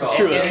 That's a good call. It's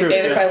true, and, that's true.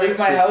 and if I leave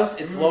my True.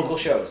 house, it's local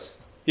shows.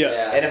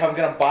 Yeah. And if I'm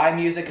gonna buy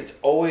music, it's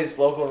always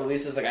local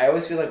releases. Like I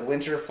always feel like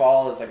winter,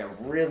 fall is like a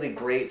really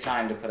great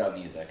time to put out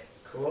music.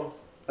 Cool.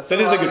 That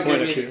is a good lot of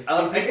point, music.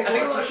 actually. I think a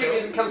lot of good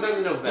music comes out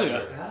in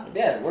November. Yeah.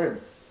 Yeah, word.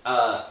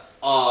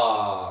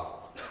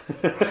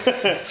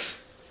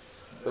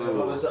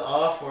 What was the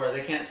off for?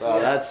 They can't see Well,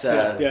 us.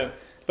 that's Yeah.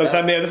 By the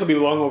time this will be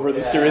long over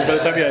the series. By the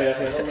time, I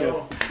don't yeah.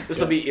 know. This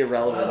will be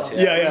irrelevant.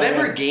 Wow. Yeah.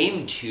 Remember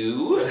game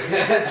 2?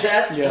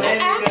 Jets, Yeah.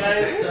 playing you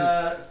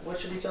guys. What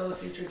should we tell the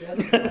future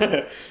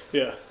Jets?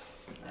 Yeah.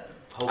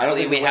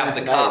 Hopefully we have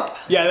the cup.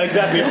 Yeah,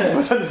 exactly.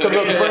 By the time this comes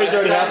out, the party's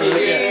already happened.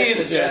 Yeah.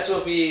 The Jets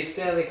will be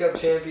Stanley Cup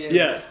champions.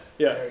 Yeah.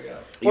 There we go.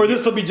 Or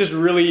this will be just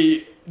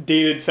really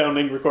dated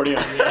sounding recording.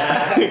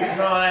 Yeah.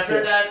 No, I've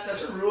heard that.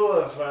 That's a rule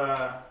of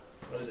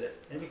what is it?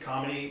 Maybe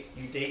comedy.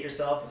 You date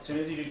yourself as soon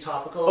as you do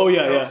topical. Oh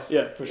yeah, jokes, for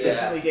You sure, Yeah.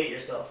 instantly date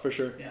yourself. for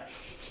sure. Yeah.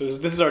 So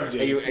this is our Are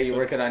you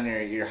working on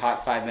your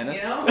hot 5 minutes?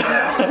 You know,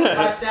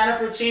 my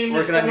stand-up routine.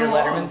 Working on your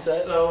Letterman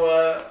set?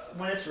 So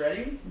when it's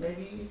ready,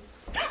 maybe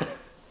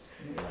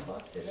I'll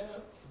bust it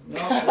out.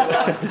 No, we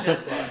lost.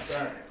 Just lost.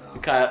 All right.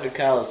 Well.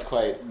 Kyle is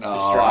quite Oh, I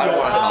distraught. don't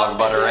want to talk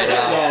about it right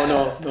now.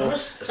 No. How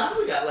much time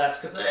we got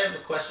left? Because I have a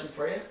question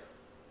for you.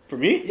 For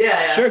me?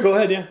 Yeah. Sure, go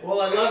ahead. Yeah.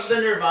 Well, I love the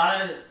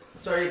Nirvana.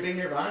 Sorry, a big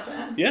Nirvana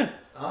fan? Yeah.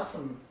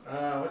 Awesome.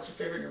 What's your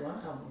favorite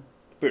Nirvana album?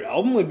 But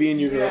album would be in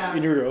your Yeah.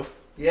 row.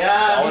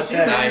 Yeah, Solid me too.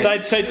 pick. man.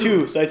 Nice.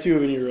 Side two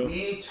of in your row.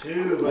 Me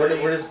too. Where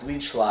buddy. does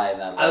Bleach fly in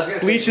that I was list? gonna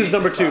say Bleach is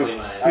number 2. probably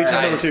mine. Bleach is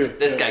number Nice. 2.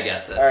 This Yeah. guy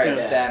gets it. All right, Yeah.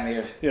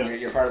 Sam, Yeah.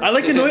 you're part of the I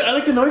like I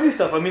like the noisy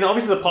stuff. I mean,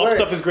 obviously the pop Word.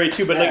 stuff is great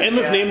too, but like Yeah,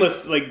 Endless yeah.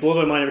 Nameless like blows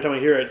my mind every time I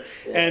hear it.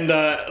 And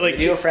like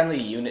radio-friendly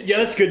unit. yeah,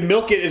 that's good.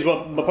 Milk It is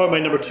probably my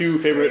number 2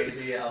 favorite.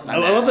 Crazy album. I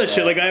love that Yeah.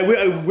 shit. Like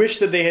I wish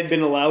that they had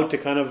been allowed to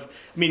kind of.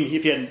 I mean,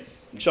 if he hadn't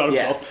shot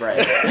himself, Yeah, right.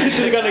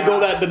 to kind of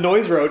go the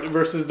noise route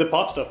versus the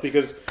pop stuff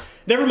because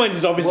Nevermind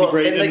is obviously Well,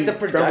 great. and like and the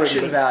production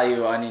groundbreaking, but-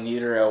 value on In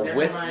Utero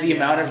with Nevermind, the yeah.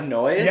 amount of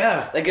noise,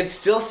 Yeah. like it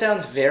still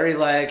sounds very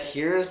like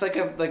here's like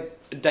a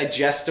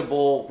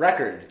digestible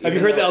record. Have you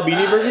even heard the though-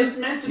 Albini version? It's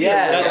meant to be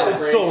Yeah, a little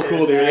it's so abrasive,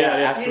 cool, dude. man.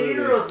 Yeah, absolutely.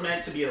 The Utero's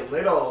meant to be a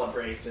little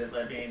abrasive.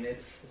 I mean,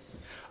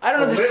 it's I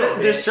don't know. a little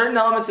bit. There's certain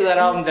elements of that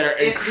album that are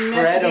it's meant to be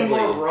incredibly.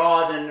 more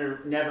raw than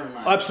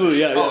Nevermind. Absolutely,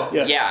 yeah, Oh,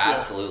 yeah. yeah,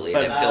 absolutely.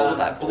 But And it fills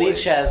that void.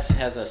 Bleach has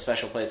a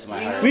special place in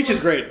my heart. Bleach is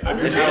great.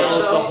 Underrated,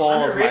 fills the though. whole of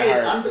my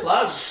Underrated. heart.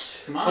 Unplugged.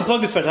 Come on.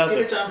 Unplugged is fantastic.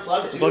 Give it to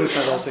Unplugged too. Unplugged is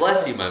fantastic.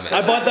 Bless you, my man.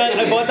 I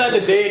bought that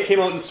the day it came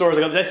out in stores.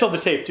 I still have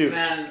the tape too.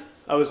 Man,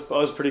 I was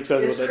pretty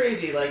excited it's about that.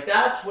 crazy. Like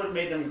that's what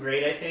made them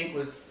great. I think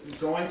was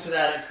going to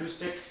that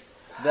acoustic.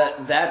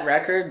 That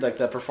record, like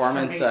the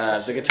performance,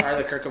 Something the guitar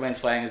that Kurt Cobain's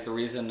playing is the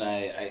reason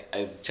I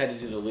tried to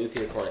do the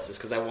luthier courses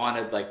because I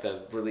wanted like the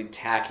really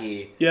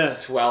tacky Yeah.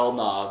 swell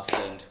knobs,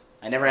 and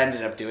I never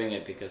ended up doing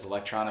it because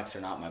electronics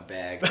are not my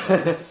bag.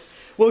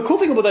 Well, the cool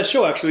thing about that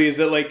show actually is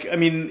that, like, I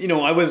mean, you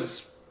know, I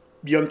was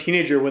a young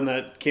teenager when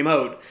that came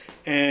out,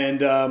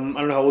 and I don't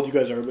know how old you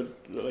guys are, but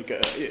like,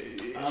 I'm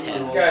This the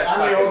guy's I'm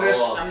the fucking oldest.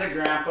 old. I'm the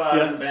grandpa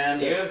Yeah. in the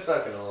band. Ewan's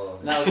fucking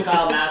old. No, it's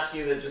Kyle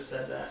Maskey that just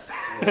said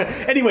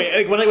that.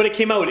 anyway, like, when it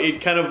came out,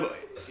 it kind of,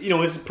 you know,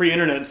 this is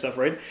pre-internet and stuff,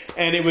 right?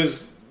 And it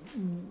was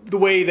the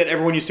way that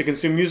everyone used to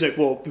consume music.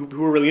 Well, who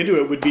were really into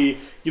it would be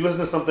you listen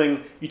to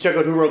something, you check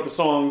out who wrote the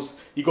songs,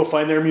 you go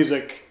find their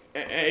music.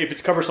 If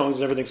it's cover songs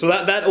and everything, so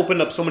that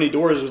opened up so many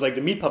doors. It was like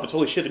the Meat Puppets.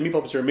 Holy shit, the Meat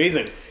Puppets are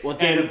amazing. Well,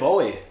 David And-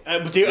 Bowie.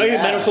 But the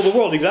Man Who Sold the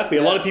World, exactly.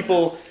 A lot of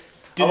people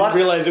didn't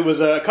realize it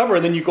was a cover,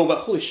 and then you go, "But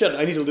holy shit,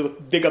 I need to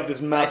dig up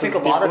this I massive." think a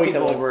David lot of Bowie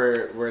people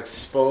catalog. were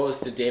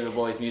exposed to David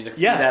Bowie's music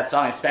through Yeah. that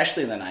song,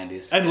 especially in the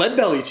 90s. And Lead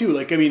Belly too.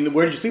 Like, I mean,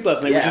 Where Did You Sleep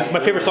Last Night, Yeah, which is my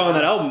favorite song on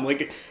that album.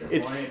 Like,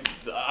 it's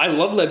I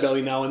love Lead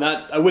Belly now, and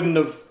that I wouldn't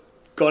have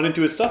gone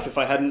into his stuff if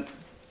I hadn't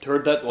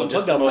heard that Well, Unplugged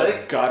just the album. most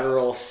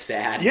guttural,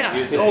 sad Yeah.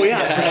 music. Oh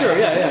yeah, for sure.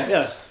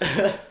 Yeah.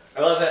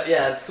 I love that.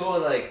 Yeah, it's cool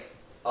when like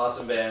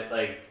awesome band,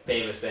 like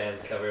famous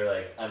bands cover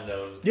like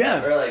unknown.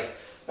 Yeah. Or like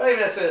not even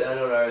necessarily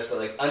unknown artists, but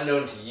like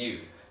unknown to you.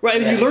 Right,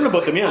 and Yeah, you learn it's about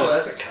like, them. Yeah. Oh,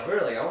 that's a cover.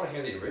 Like I want to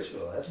hear the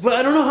original. That's But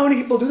I don't know how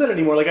many people do that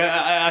anymore. Like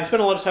I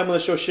spend a lot of time on the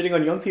show shitting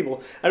on young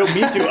people. I don't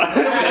mean to.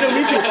 I don't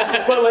mean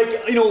to. But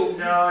like, you know,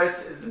 No,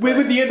 it's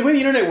with the way the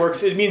internet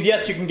works, it means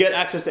yes, you can get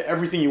access to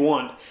everything you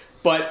want,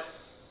 but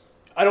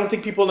I don't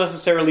think people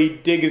necessarily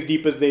dig as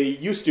deep as they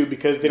used to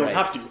because they don't Right.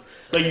 have to.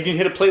 Like you can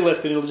hit a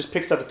playlist and it'll just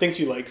pick stuff it thinks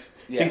you likes,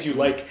 thinks you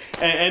like,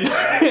 and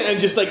and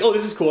just like, oh,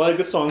 this is cool. I like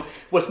this song.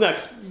 What's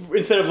next?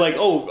 Instead of like,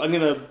 oh, I'm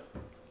gonna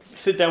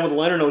sit down with the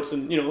liner notes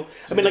and you know,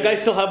 I mean, like I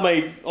still have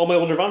all my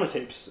old Nirvana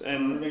tapes, Don't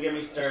and even get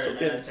me started,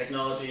 Yeah. man.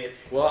 Technology,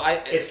 Well,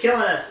 it's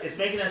killing us. It's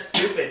making us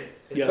stupid.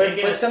 It's Yeah.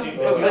 making But us some- stupid.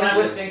 but We when don't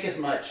have to it- think as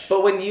much.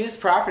 But when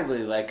used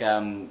properly, like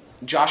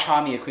Josh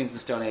Homme of Queens of the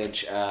Stone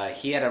Age,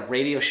 he had a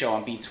radio show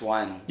on Beats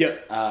One. Yeah.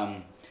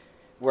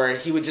 Where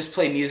he would just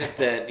play music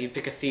that he'd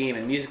pick a theme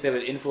and music that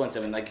would influence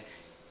him, and like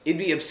it'd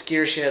be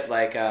obscure shit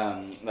like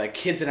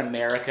Kids in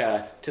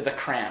America to the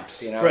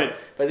Cramps, you know. Right.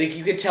 But like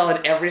you could tell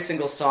in every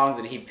single song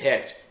that he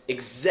picked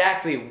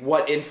exactly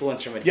what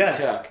influence from it Yeah.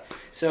 he took.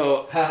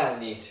 So Haha,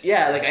 neat.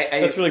 yeah, like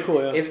I that's really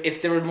cool. Yeah.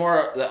 if there were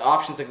more the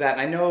options like that,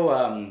 and I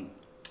know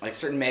like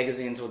certain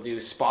magazines will do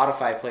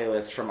Spotify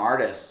playlists from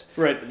artists,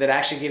 Right. that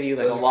actually give you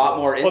like Those a are lot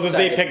cool. more Well, insight.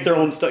 then they pick their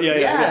own stuff. Yeah.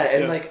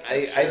 and like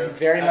I'm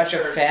very much a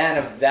Sure. fan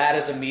of that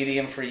as a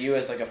medium for you,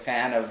 as like a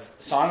fan of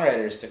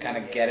songwriters to kind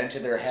of get into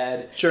their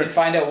head Sure. and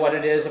find out what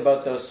it is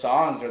about those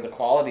songs or the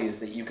qualities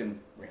that you can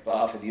rip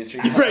off and use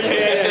your Right?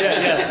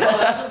 Yeah. Well,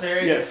 that's a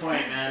very Yeah. good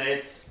point,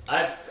 man.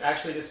 I've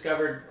actually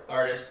discovered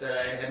artists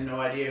that I had no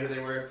idea who they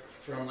were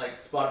from like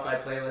Spotify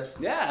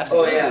playlists. Yeah, Oh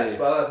absolutely. yeah,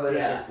 Spotify playlists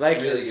Yeah. are Like,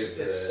 really it's- good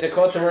for it's- To that.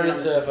 quote the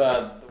words of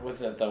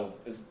is it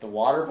the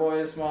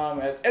Waterboy's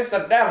mom? It's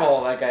the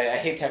devil. Like I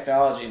hate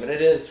technology, but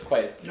it is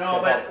quite No,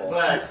 quite but helpful.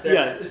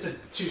 there's it's a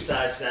two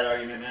sides to that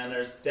argument, man.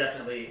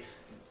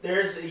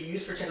 There's a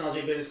use for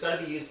technology, but it's got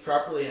to be used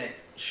properly, and it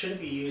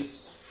shouldn't be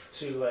used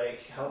to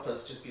like help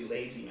us just be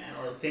lazy, man,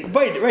 or think.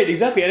 Right,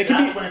 exactly. And it can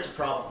That's be. when it's a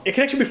problem. It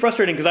can actually be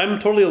frustrating because I'm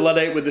totally a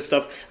Luddite with this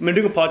stuff. I'm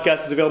doing a podcast;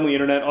 it's available on the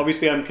internet.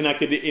 Obviously, I'm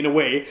connected in a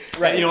way,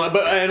 Right. You know,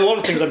 and a lot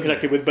of things I'm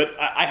connected with. But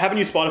I haven't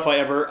used Spotify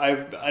ever.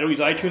 I don't use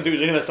iTunes. I don't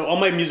use any of that stuff. All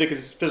my music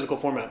is physical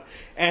format,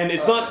 and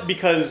it's not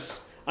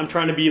because I'm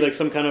trying to be like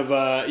some kind of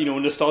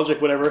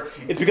nostalgic whatever.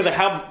 It's because I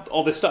have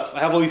all this stuff. I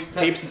have all these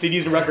tapes and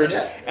CDs and records,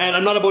 and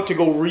I'm not about to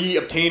go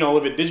re-obtain all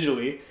of it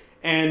digitally.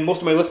 And most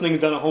of my listening is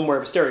done at home where I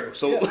have a stereo.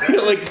 So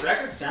like.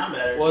 Records sound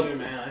better Well, too,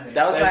 man. I think.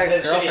 That was my That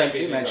ex-girlfriend shitty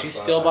too, man. MP3s She on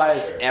still Spotify,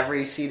 buys sure.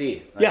 every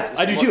CD. Like, Yeah,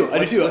 I do too. I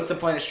do too. What's the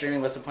point of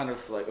streaming? What's the point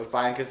of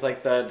buying? Because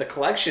like the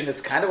collection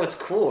is kind of what's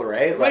cool,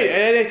 right? Like, Right,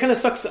 and it kind of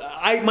sucks.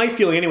 My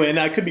feeling anyway, and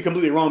I could be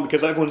completely wrong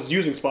because everyone's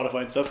using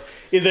Spotify and stuff,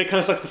 is that it kind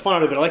of sucks the fun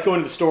out of it. I like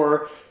going to the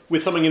store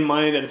with something in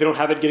mind, and if they don't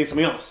have it, getting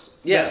something else.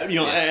 Yeah.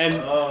 And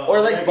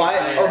or like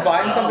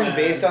buying something man.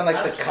 based on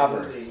like the cover.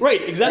 Absolutely.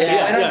 right, exactly.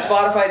 Yeah, and on Yeah.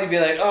 Spotify, you'd be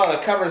like, "Oh, the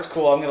cover's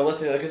cool. I'm gonna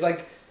listen to it." Because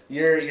like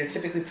you're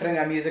typically putting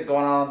on music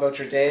going on about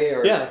your day,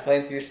 or Yeah. it's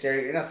playing through your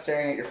stereo. You're not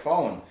staring at your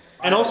phone.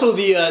 And also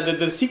the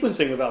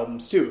sequencing of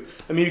albums too.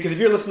 I mean, because if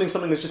you're listening to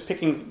something that's just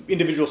picking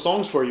individual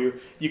songs for you,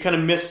 you kind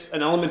of miss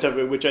an element of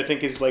it, which I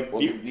think is like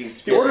Well,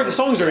 the order the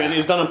songs are in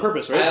is done on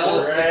purpose, right? I So-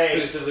 almost Right.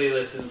 exclusively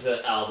listen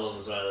to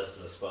albums when I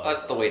listen to Spotify.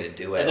 That's the way to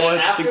do And it. then I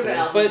after think so. the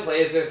album But-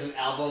 plays, there's an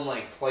album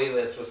like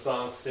playlist with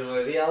songs similar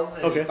to the album,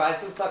 and Okay. you find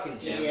some fucking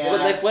gems. Yeah.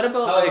 But like, what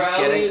about However, like I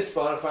only getting? use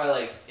Spotify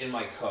like in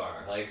my car.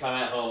 Like if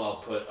I'm at home, I'll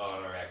put on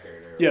a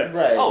record. Or Yeah.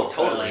 Right. Oh,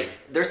 totally. Like,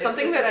 There's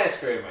something it's that's nice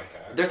for in my car.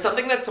 There's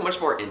something that's so much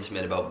more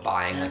intimate about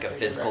buying like a it's like a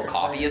physical record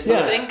copy of player.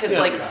 something because Yeah,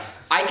 like yeah.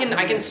 I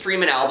can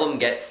stream an album,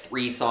 get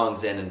 3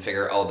 songs in, and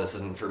figure, oh, this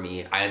isn't for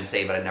me. I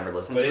unsave it. I never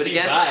listen But to it if you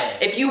again. buy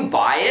it- If you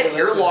buy you it,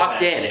 you're listen to locked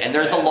that in, shit. and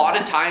there's a Yeah. lot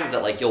of times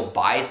that like you'll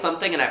buy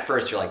something, and at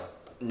first you're like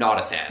not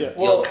a fan. Yeah.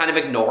 You'll Well- kind of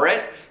ignore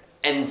it,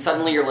 and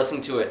suddenly you're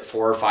listening to it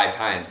 4 or 5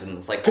 times, and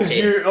it's like Because okay.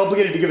 you're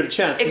obligated to give it a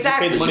chance. 'cause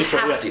Exactly, paid the money you for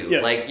it. have Yeah. to.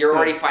 Yeah. Like you're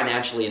already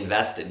financially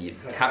invested. You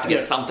have to get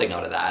Yeah. something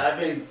out of that. I've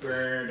been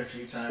burned a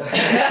few times.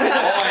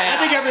 I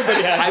think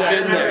everybody has. I've yeah.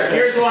 been there.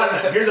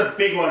 Here's a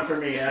big one for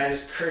me, and I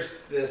just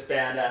cursed this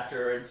band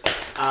afterwards.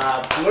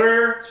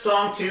 Blur,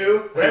 Song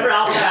 2, whatever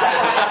album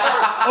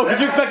that Oh, because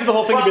you expected the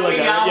whole thing to be like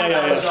fucking that. album,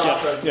 Yeah. that was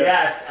awesome. Yeah.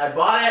 Yes, I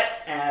bought it,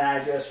 and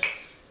I just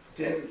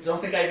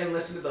don't think I even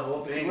listened to the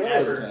whole thing Riz,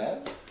 ever. man.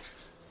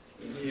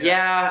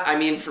 Yeah, I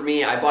mean, for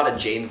me, I bought a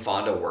Jane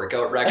Fonda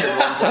workout record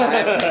one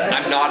time.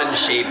 I'm not in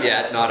shape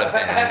yet, not a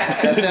fan.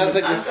 That sounds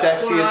like the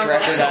sexiest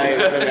record I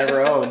have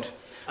ever owned.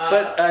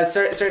 But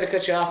sorry to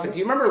cut you off. But do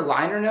you remember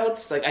liner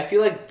notes? Like I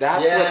feel like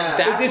that's Yeah. what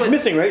that's It's what,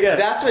 missing, right? Yeah.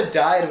 That's what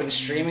died when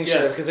streaming showed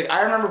Yeah. up. Because like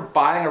I remember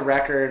buying a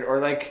record, or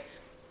like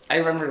I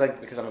remember like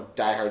because I'm a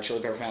diehard Chili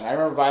Pepper fan. I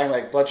remember buying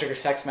like Blood Sugar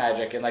Sex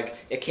Magic, and like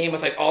it came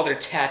with like all their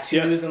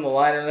tattoos and the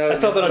liner notes. I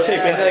still have that on tape,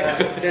 And, yeah.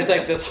 like there's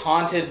like this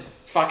haunted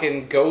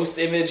fucking ghost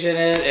image in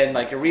it, and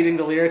like you're reading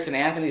the lyrics in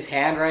Anthony's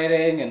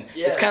handwriting, and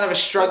it's kind of a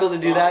struggle to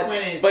do that.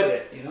 Went into But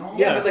it, you know?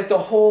 yeah, but like the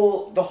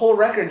whole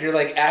record, you're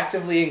like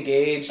actively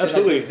engaged.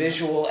 Absolutely. And, like, the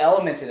visual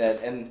element in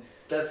it, and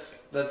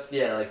That's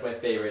yeah, like my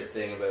favorite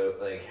thing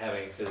about like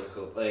having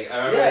physical. Like I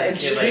remember yeah, as a in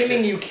kid, like, streaming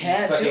just you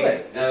can't do fucking- it. I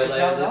It's would just like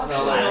not an listen to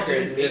all option. my Not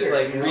records and even just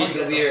bigger, like you know, read get the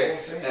the whole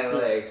lyrics thing. and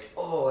like,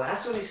 oh,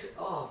 that's what he's.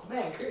 Oh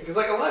man, great. Because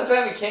like a lot of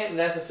time you can't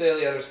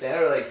necessarily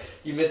understand or like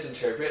you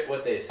misinterpret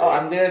what they say. Oh,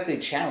 I'm lyrically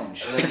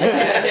challenged. Like,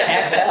 I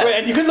can't tell. Right,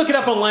 and you can look it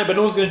up online, but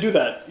no one's going to do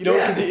that. You know,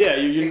 because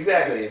you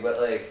exactly,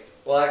 but like.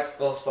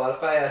 Well,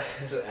 Spotify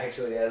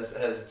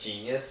has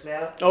Genius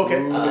now. okay.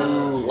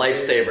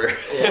 Lifesaver.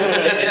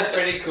 Yeah, it's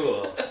pretty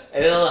cool.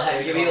 And it'll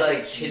give you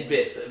like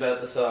tidbits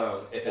about the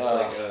song if it's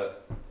like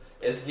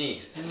it's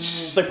neat.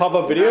 It's like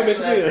pop-up video, Actually,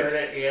 basically. I've heard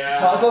it, yeah.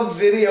 Pop-up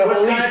video. It was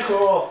Holy kind of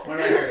cool when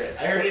I heard it.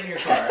 I heard it in your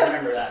car. I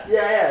remember that.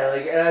 Yeah,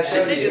 like and I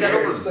showed they you do that and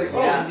over you're just like,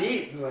 Yeah. oh,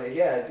 neat. I'm like,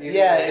 yeah, dude,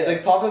 Yeah,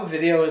 like pop-up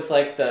video is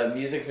like the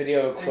music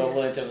video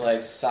equivalent of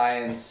like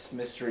science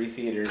mystery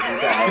theater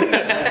 2000.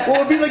 Well,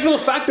 it'd be like little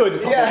factoids.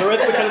 Of Yeah. the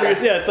rest of the kind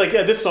of it's like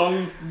this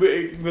song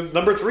was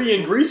number 3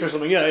 in Greece or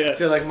something. Yeah.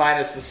 So like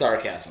minus the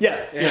sarcasm.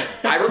 Yeah.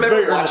 I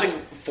remember Very watching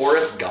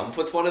Forrest Gump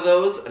with one of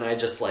those, and I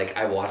just like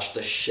I watched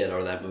the shit out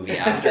of that movie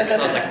after because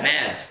I was like,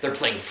 man, they're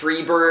playing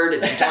Freebird,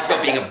 and she talked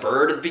about being a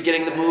bird at the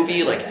beginning of the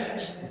movie, like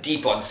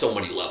deep on so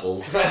many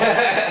levels,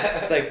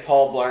 It's like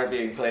Paul Blart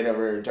being played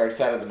over Dark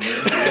Side of the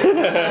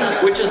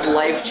Moon. which is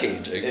life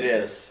changing. It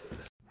is.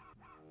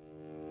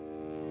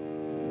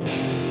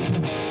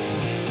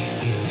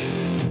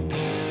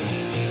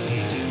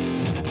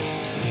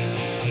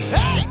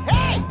 Hey,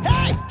 hey,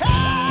 hey,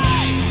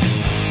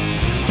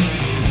 hey!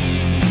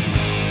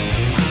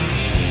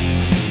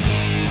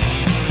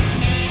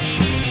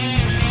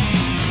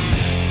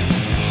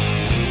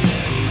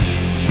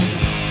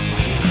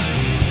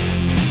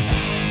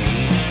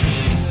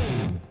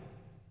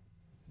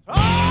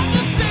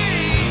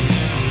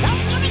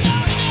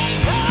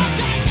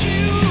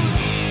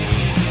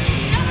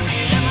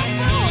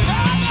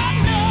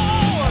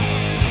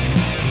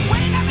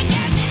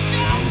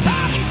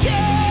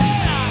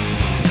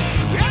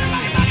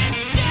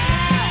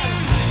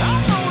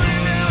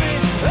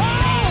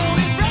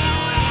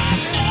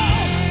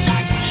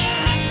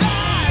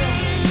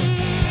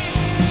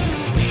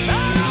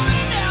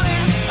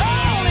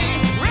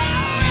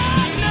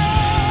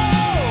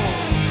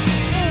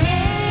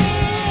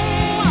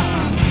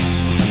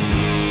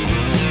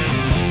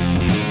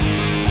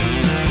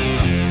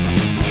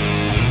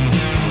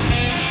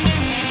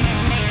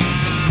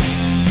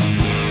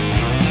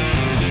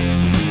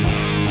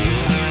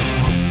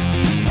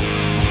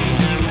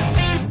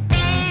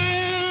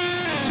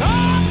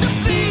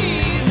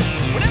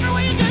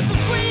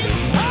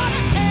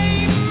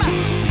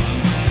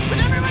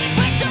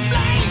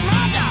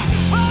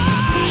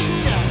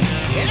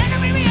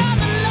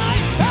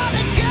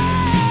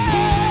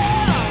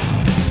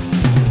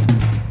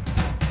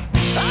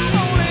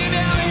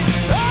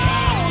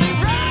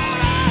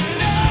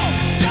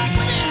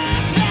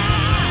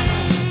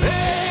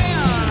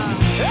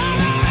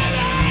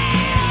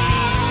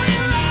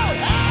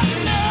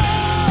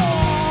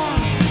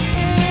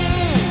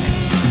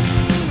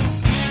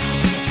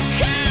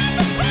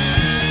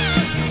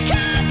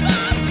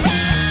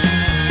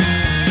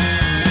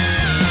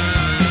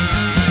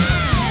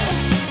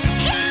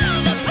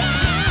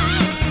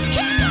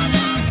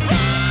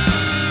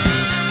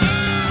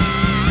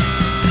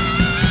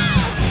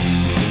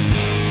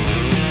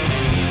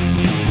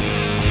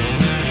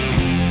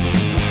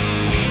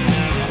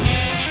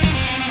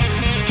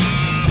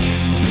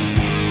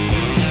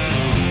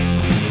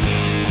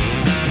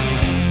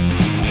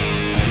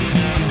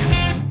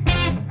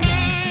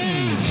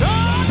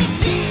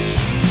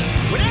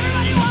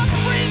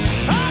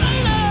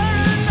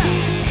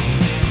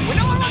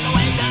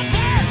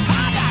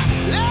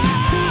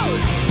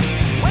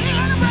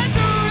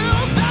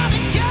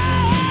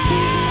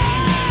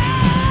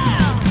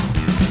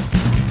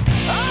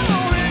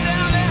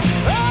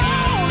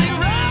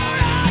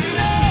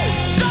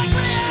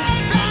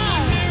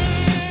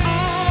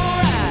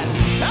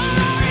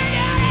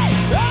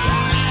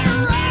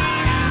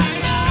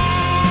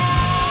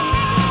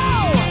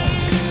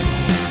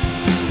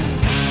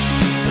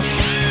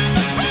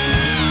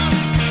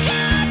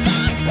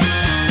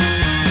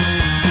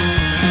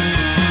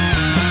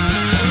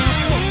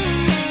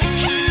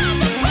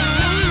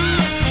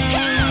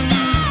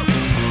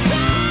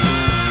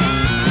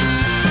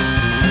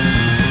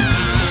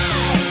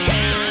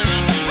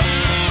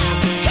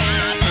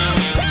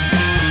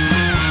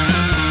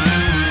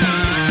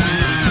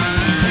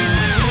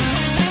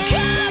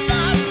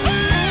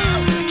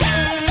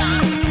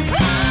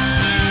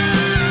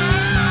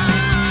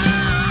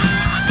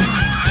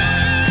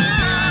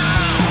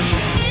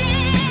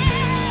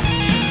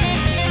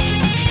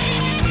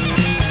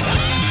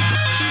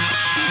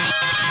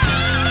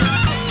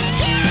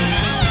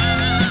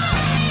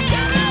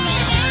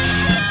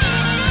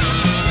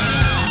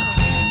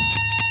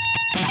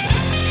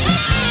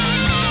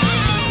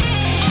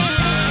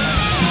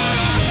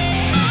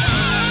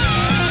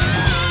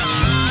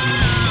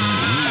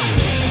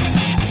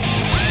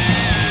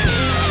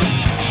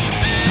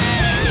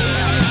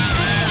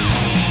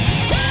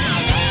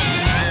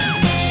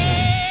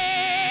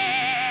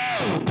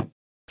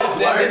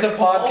 there's a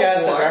podcast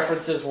that Blart.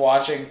 references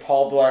watching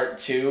Paul Blart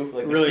 2,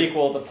 like the Really?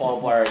 sequel to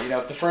Paul Blart. You know,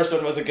 if the first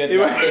one was a good I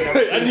enough,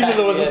 didn't even know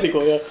there was a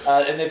sequel. Yeah.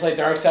 And they play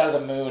Dark Side of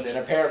the Moon, and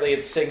apparently it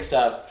syncs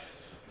up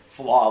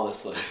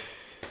flawlessly.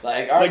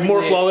 Like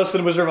More arguably- flawless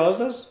than Wizard of Oz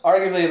does.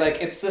 Arguably,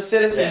 like it's the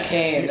Citizen Yeah.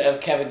 Kane of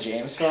Kevin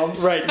James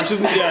films. Right. Which is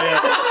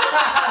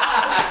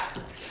yeah.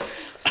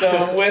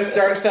 So with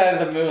Dark Side of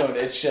the Moon,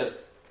 it's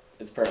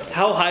perfect.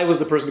 How high was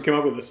the person who came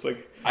up with this?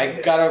 Like I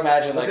gotta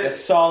imagine like a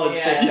solid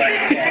 6 out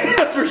of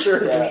 10. for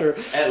sure, Yeah. for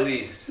sure. At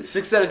least.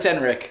 6 out of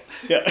 10, Rick.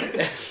 Yeah.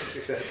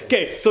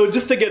 Okay, so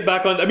just to get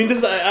back on, I mean,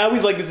 I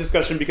always like this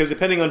discussion because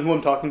depending on who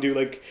I'm talking to,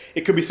 like,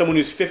 it could be someone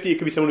who's 50, it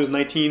could be someone who's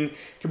 19, it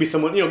could be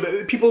someone,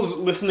 people's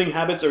listening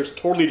habits are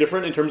totally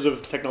different in terms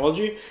of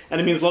technology. And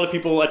I mean, there's a lot of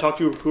people I talk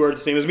to who are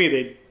the same as me.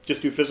 They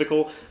just do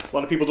physical. A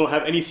lot of people don't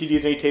have any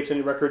CDs, any tapes,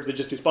 any records. They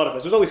just do Spotify.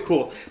 So it's always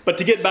cool. But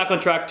to get back on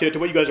track to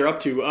what you guys are up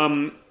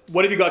to,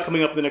 what have you got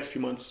coming up in the next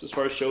few months as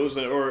far as shows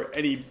or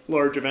any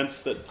large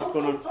events that have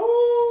going on?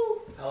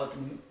 Hell at the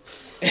Moon.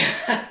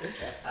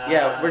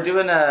 Yeah, we're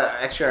doing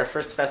our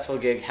first festival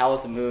gig, Howl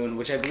at the Moon,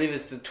 which I believe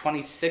is the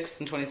 26th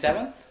and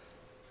 27th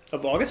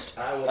Of August?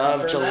 I will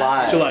of confirm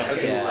July. that. July.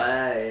 Okay.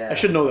 Yeah. Yeah. I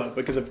should know that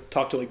because I've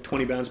talked to like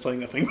 20 bands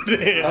playing that thing. Oh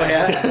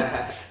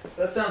yeah.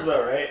 That sounds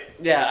about right.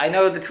 Yeah, I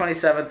know the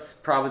 27th is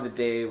probably the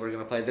day we're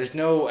gonna play. There's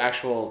no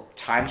actual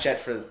time set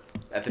for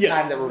at the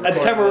time that we're at the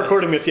time we're this.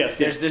 recording this, yes.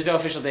 There's no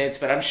official dates,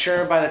 but I'm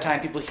sure by the time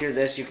people hear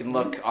this, you can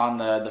look on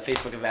the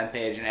Facebook event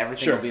page and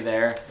everything Sure. will be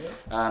there.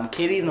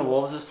 Katie and the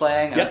Wolves is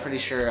playing. Yep. I'm pretty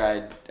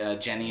sure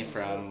Jenny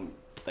from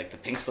like the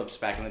Pink Slips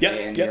back in the Yep,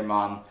 day and yep. your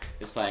mom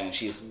is playing, and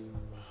she's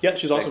Yeah,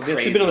 she's awesome. like, Yeah,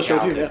 she's been on the show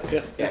too. crazy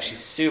Yeah, yeah, she's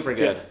super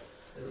good.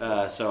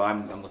 So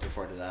I'm looking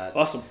forward to that.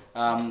 Awesome.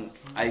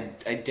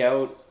 I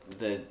doubt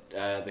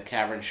the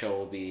Cavern show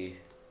will be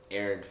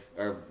aired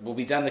or will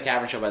be done the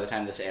Cavern show by the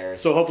time this airs.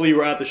 So hopefully you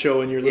were at the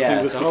show and you're listening Yeah,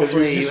 to this so because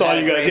hopefully you you saw had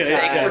a you guys. great Yeah,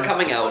 time. Thanks for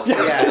coming out. First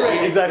Yeah. of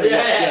all. Exactly.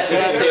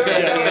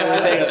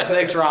 Yeah.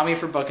 Thanks, Rami,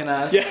 for booking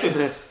us.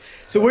 Yeah.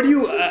 So where do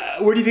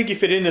you think you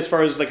fit in as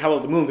far as like Howl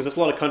at the Moon? Because it's a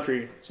lot of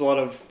country, it's a lot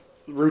of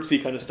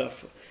rootsy kind of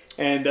stuff.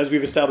 And as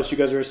we've established, you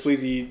guys are a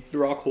sleazy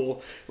rock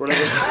hole, or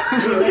whatever.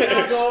 It may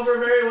not go over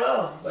very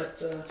well,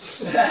 but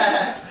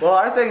Well,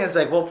 our thing is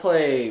like we'll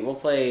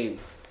play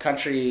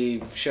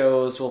country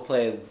shows, we'll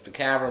play the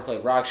Cavern, we'll play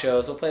rock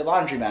shows, we'll play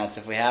laundromats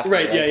if we have to.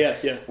 Right?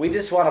 Like, Yeah. We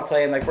just want to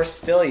play, and like we're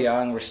still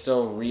young, we're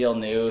still real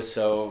new,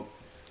 so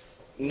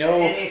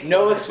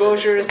no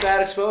exposure is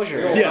bad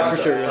exposure. Yeah,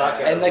 for sure, yeah.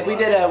 And like we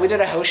did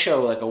a house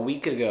show like a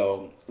week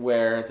ago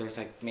where there was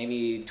like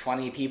maybe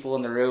 20 people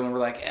in the room, and we're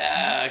like,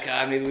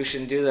 God, maybe we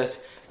shouldn't do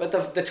this.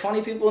 But the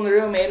 20 people in the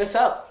room made us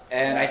up,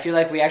 and I feel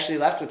like we actually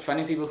left with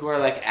 20 people who are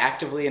like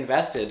actively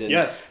invested. And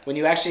Yeah. when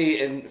you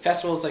actually, and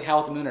festivals like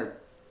Howl at the Moon are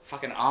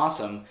fucking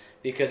awesome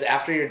because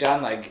after you're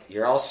done, like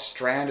you're all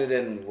stranded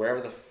in wherever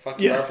the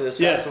fuck you Yeah, are for this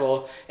yeah.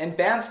 festival, and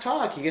bands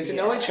talk. You get to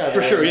know each other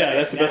For sure. Yeah,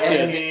 that's the best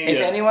And thing. if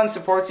Yeah. anyone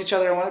supports each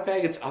other in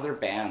Winnipeg, it's other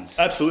bands.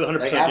 Absolutely,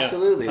 100%. Like,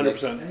 absolutely, yeah. like-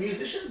 100%. and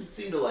musicians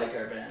seem to like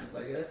our band.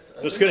 Like that's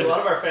That's think good. A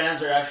lot of our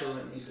fans are actually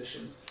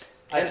musicians.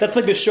 That's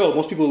like this show.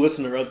 Most people who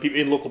listen are other people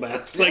in local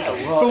bands. Like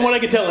well, from what I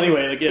can tell,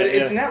 anyway. Like yeah, But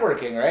it's yeah.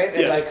 networking, right?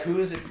 And Yeah. like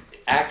who's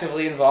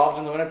actively involved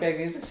in the Winnipeg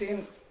music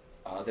scene?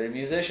 Other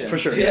musicians. For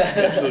sure. Yeah.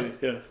 Absolutely.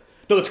 Yeah.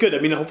 No, that's good. I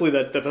mean, hopefully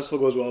that the festival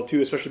goes well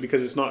too, especially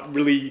because it's not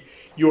really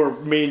your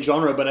main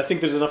genre. But I think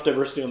there's enough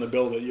diversity on the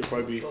bill that you'll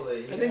probably be.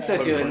 I think so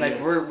too, and like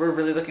we're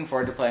really looking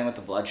forward to playing with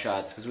the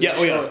Bloodshots because we Yeah. had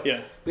Oh a yeah. show, Yeah.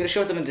 we had a show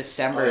with them in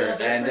December, Oh, yeah,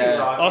 they're and pretty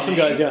rocking. Awesome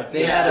guys. Yeah.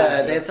 they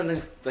had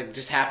something like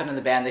just happen in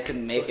the band. They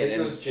couldn't I make think it. it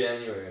And was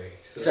January.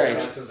 So Sorry.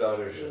 Francis'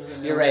 daughter's show.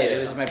 you're right.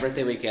 It was my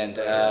birthday weekend.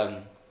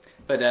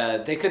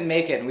 But they couldn't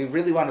make it, and we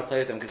really wanted to play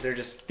with them because they're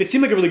just They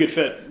seem like a really good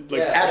fit.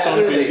 Like Yeah.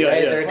 absolutely sonically,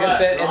 right. Yeah. They're a good But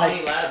fit. And Ronnie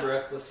like,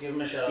 Ladbrook, let's give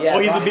him a shout out. Yeah. Oh,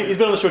 he's Ronnie-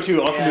 been on the show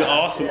too. Awesome, Yeah.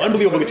 awesome, Yeah.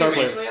 unbelievable Was he guitar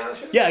player. recently on the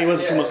show? Yeah, he was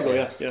a few Yeah, months ago.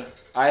 yeah. Yeah.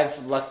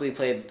 I've luckily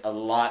played a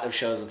lot of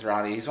shows with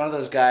Ronnie. He's one of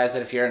those guys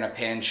that if you're in a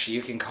pinch,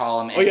 you can call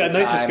him. Oh yeah,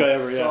 anytime. nicest guy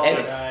ever. Yeah. And,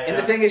 Oh, guy, and yeah.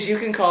 the thing is, you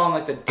can call him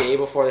like the day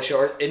before the show,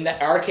 or in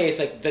our case,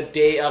 like the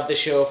day of the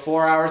show,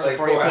 4 hours Like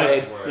before 4 he hours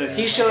played. before, yeah.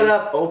 He showed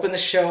up, opened the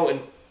show, and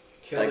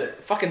Killed like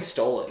it. fucking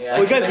stole it. Yeah.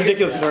 Well, the guy's a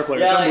ridiculous guitar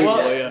player. It's Yeah, like,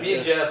 unbelievable. Yeah. me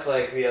and Jeff,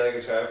 like the other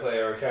guitar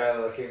player, were kind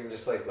of looking,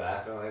 just like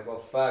laughing, like, well,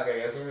 fuck, I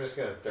guess I'm just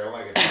gonna throw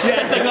my guitar.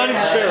 Yeah, it's like not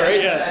even fair,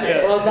 right? Yeah.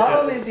 Yeah. Well, not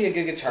only is he a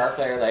good guitar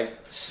player, like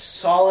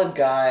solid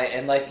guy,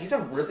 and like he's a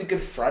really good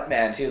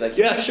frontman too. Like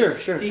he Yeah, keeps-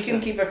 sure. he can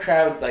keep a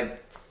crowd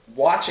like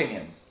watching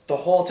him the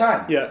whole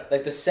time. Yeah.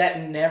 like the set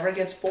never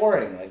gets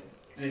boring. Like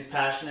And he's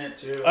passionate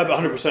too.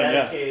 100%. Yeah,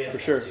 Dedicated. for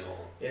sure.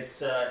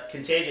 It's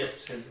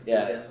contagious. His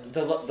yeah,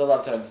 enthusiasm. the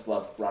Love Tugs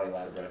love Ronnie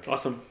Ladbrook.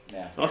 Awesome.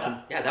 Yeah. Awesome.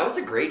 Yeah, that was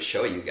a great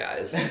show, you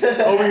guys.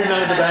 Oh, were you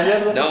not in the band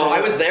yet? No,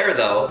 I was there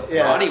though.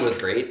 Yeah. Ronnie was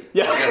great.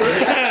 Yeah.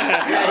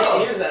 Yeah,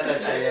 he was at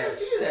that show. I Yeah. didn't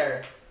see you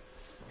there.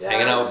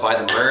 Hanging out by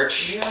buy the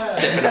merch, Yeah.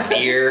 sipping a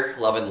beer,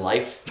 loving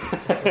life.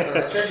 I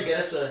tried to get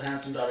us a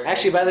Handsome Daughter.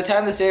 Actually, by the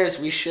time this airs,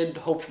 we should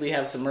hopefully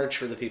have some merch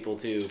for the people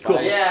too. Cool.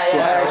 Buy, Yeah,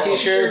 buy our yeah.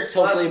 t-shirts.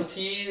 Hopefully, some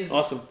tees,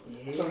 Awesome.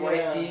 some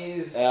white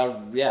tees.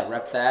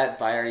 rep that.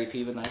 Buy our EP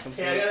when that comes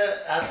Okay, I out.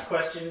 gotta ask a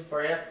question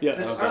for you. Yeah.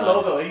 This, Oh, our God.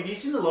 logo. Have you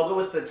seen the logo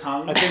with the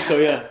tongue? I think so.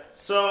 Yeah.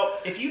 So,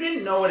 if you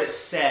didn't know what it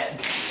said,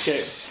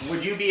 Okay.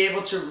 would you be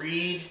able to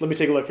read? Let me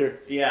take a look here.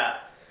 Yeah.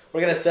 We're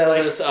gonna settle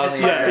this on It's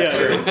the hard,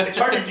 air. Yeah. it's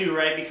hard to do,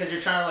 right? Because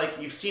you're trying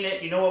to you've seen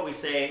it, you know what we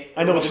say.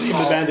 I know what the name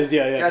of the band is.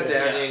 Yeah. God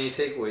Yeah. damn you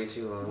take way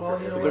too long. Well, for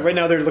you this know one. But right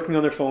now they're looking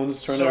on their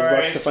phones, trying to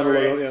rush to find the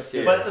logo. Yeah.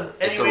 Yeah. But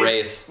It's a anyways,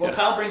 race. Well, Yeah.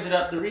 Kyle brings it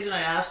up. The reason I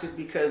ask is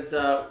because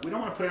we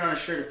don't want to put it on a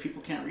shirt if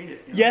people can't read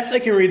it. You know? Yes, I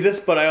can read this,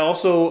 but I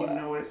also You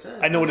know what it says.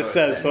 I know what it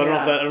says, so I don't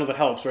know if Yeah. that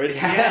helps, right?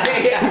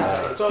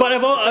 Yeah. So But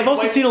I've it's like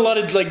also white- seen a lot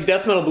of like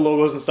death metal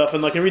logos and stuff,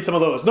 and like I can read some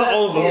of those. Not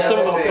all of them, That's some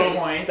of them. the So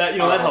point. that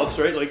that helps,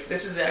 right? Like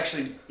This is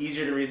actually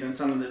easier to read than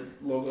some of the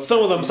logos. some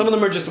of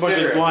them are just a bunch of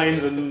Consider it.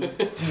 lines and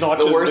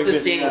notches. The worst and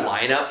is things. seeing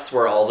lineups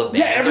where all the bands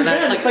Yeah, every are there.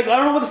 band. It's like I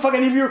don't know what the fuck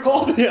any of you are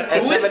called. Yeah.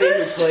 As Who is somebody who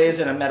this? plays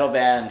in a metal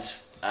band,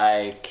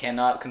 I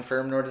cannot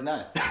confirm nor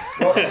deny.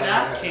 Well, in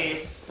that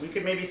case, we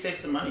could maybe save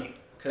some money.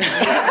 'Cause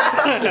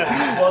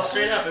well,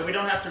 straight up, if we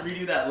don't have to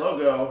redo that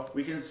logo,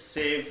 we can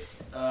save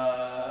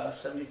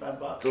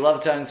 $75. The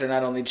Love Tongues are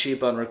not only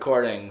cheap on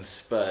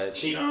recordings,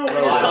 but No, we just don't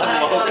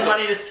have a lot of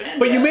money to spend.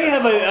 But you yet. may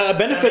have a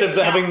benefit of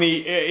having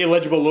the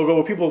illegible logo.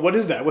 Where people, what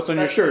is that? What's on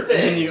That's your shirt? the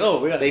And then thing.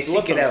 you, yeah, They it's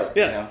Love seek it Tongues. out,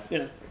 Yeah, you know? yeah.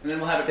 And then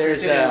we'll have it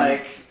There's, printed in, um,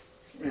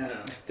 you know.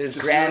 there's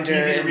Just grandeur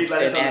easy to and, read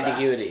letters on the back.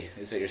 ambiguity,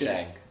 is what you're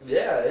saying.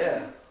 Yeah, yeah.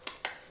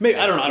 Maybe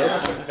I don't know. I don't Yeah,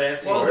 know. some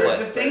fancy Well, words,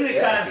 the thing but that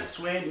yeah. kind of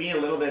swayed me a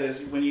little bit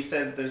is when you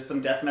said there's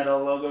some death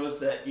metal logos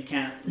that you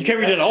can't. You can't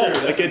read it at That's all. true,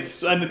 Like that's-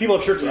 it's and the people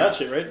have shirts with Yeah. that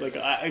shit, right? Like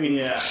I mean,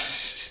 Yeah.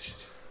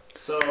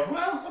 So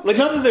well, like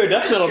not that they're a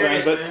death Just metal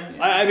curious, band, but man.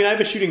 Yeah. I mean I have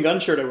a shooting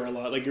gun shirt I wear a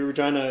lot. Like you're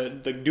trying to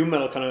the doom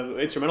metal kind of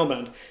instrumental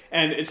band,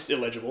 and it's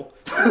illegible.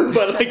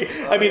 But like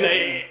I mean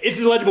it's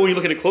illegible when you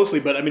look at it closely.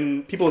 But I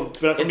mean people have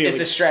been up to me It's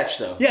like, a stretch,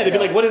 though. yeah, they'd be You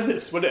like, know? "What is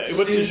this? What's your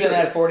Susan shirt?"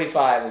 at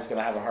 45 is going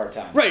to have a hard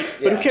time. Right,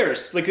 but Yeah. who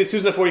cares? Like is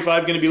Susan at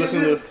 45 going to be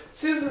listening to?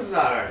 Susan's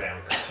not our damn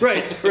girl.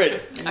 Right,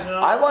 right.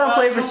 I want to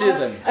play for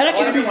Susan. And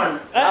actually, to be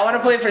I want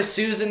to play for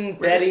Susan,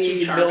 We're just Betty,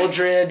 too charming.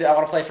 Mildred. I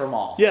want to play for them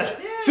all. Yeah.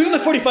 Susan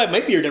at 45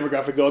 might be your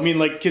demographic though. I mean,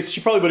 like, because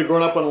she probably would have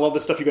grown up on a lot of the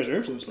stuff you guys are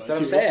influenced by. That's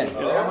what too, I'm right? saying.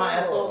 So, yeah. Grandma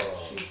Ethel,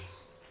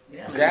 she's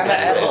yeah. Grandma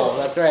Ethel,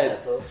 that's right.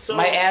 So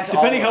My aunt.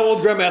 Depending how Olive.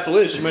 old Grandma Ethel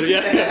is, she might.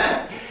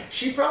 Yeah.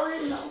 she probably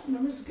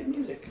remembers the good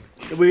music.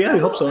 Well, yeah, we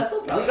hope so.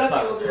 Ethel, we got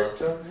the older.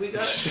 We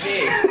got.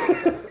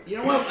 Hey, you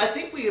know what? I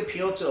think we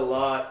appeal to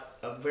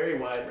a very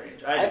wide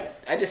range.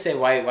 I just say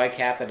why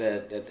cap it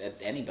at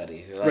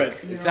anybody? Like, Right.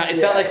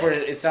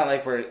 It's not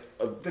like we're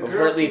The girls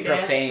overtly can dance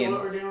to profane.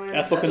 what we're doing.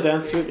 Ethel can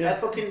dance to it, yeah.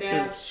 Ethel can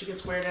dance. She can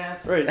square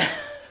dance. Right.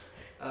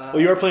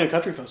 Well, you are playing a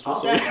country festival, I'll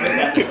so dance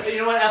with Ethel. You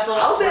know what, Ethel?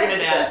 I'll We're dance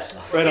gonna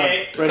dance. Right on,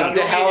 Okay? right on. Come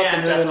to Go Hell at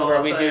dance, the Moon, Ethel, where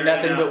I'll we tell do you right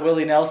nothing now. but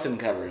Willie Nelson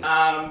covers.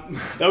 that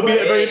would be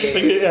very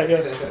interesting. Yeah,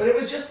 yeah. But it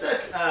was just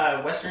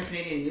that Western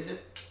Canadian music,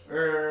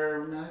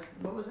 or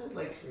what was it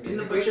like? In the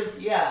Music bunch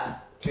of yeah.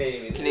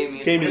 Canadian music.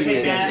 Canadian music.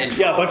 Big Yeah, bands.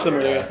 yeah, a bunch of them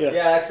are. Yeah, yeah.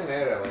 Yeah, Axel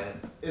Merida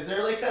went. Is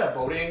there like a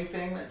voting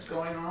thing that's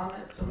going on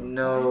at some?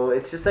 No,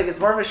 it's just like it's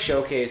more of a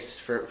showcase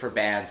for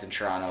bands in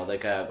Toronto.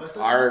 Like What's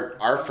this?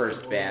 our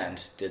first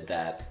band did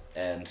that,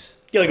 and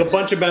Yeah, like a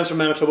bunch of bands from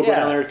Manitoba go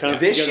down there. Kind of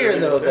this together. year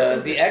though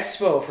the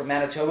expo for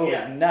Manitoba was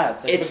Yeah.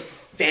 nuts. Like,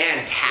 It's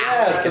yeah,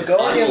 fantastic.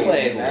 Begonia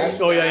played, man.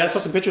 Oh yeah, I saw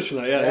some pictures from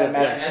that. Yeah, Yeah, yeah.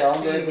 Matthew SC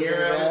Schellenberg was in the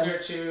Mira was band. there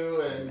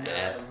too, and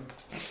Yeah.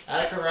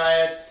 Attica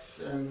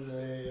Riots and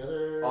the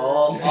other.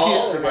 All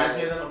reminds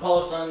me of them.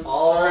 Apollo Suns.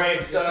 all Sorry, the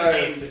just the stars.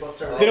 names, they both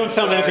start with They A. don't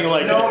sound anything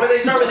alike. No, but they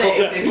start with A.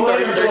 Yeah. They start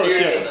with Close,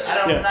 A. yeah. I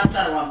don't. Yeah. I'm not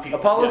trying to lump people.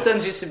 Apollo Yeah.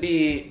 Suns used to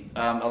be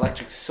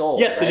Electric Soul.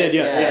 Yes, they right? did.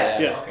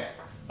 Yeah. Okay.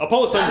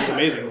 Apollo Suns is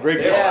amazing. Great.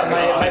 Yeah, band.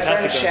 my friend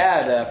Fantastic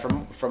band.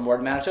 Chad from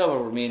Ward, Manitoba,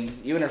 where me and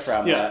you and are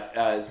from,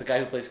 Yeah. is the guy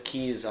who plays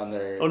keys on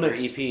their, Oh, nice.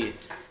 their EP.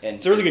 And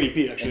It's a really good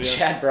EP, actually. And Yeah.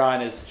 Chad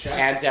Braun is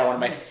hands down one of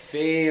my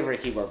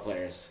favorite keyboard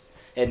players.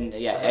 And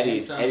yeah,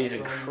 Eddie's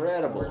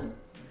incredible.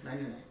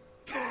 99.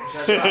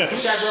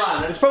 Chad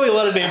Braun. There's probably a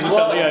lot of names. that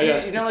Well, sound- yeah, do you,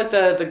 yeah. you know like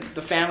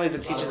the family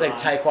that teaches like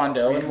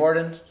Taekwondo in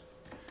Warden?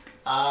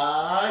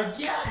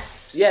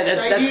 Yes. Yeah, Yes,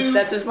 I do.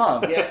 that's his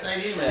mom. Yes, I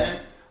do, man.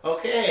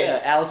 Okay.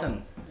 Yeah,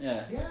 Allison.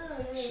 Yeah.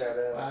 Shout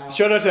out. Wow.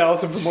 Shout out to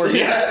Allison from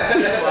Morgan.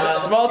 Wow.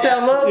 Small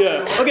town love.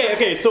 Yeah.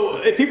 Okay. So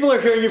if people are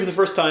hearing you for the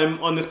first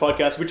time on this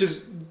podcast, which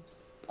is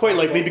quite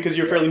likely because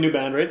you're a fairly new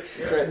band, right?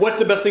 That's right. What's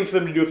the best thing for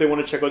them to do if they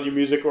want to check out your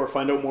music or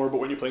find out more about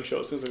when you're playing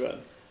shows, things like that?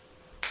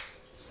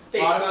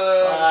 Facebook.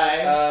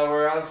 Spotify.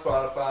 We're on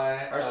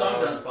Spotify. Our songs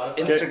are on Spotify.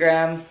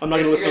 Instagram. I'm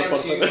not going to listen to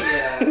Instagram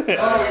Spotify. too, yeah.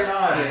 Oh, you're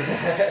not.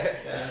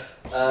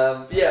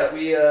 Yeah.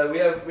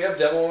 We have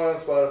demo on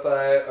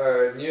Spotify.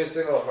 Our newest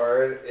single,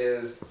 Hard,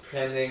 is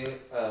pending.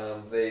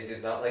 They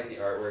did not like the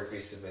artwork we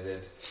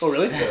submitted. Oh,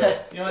 really? So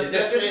You know what? it The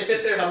just best way didn't is fit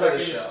to their come to the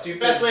fucking show. stupid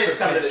Best way is to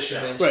come to the pretentious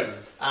show.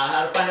 dimensions.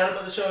 How to find out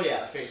about the show?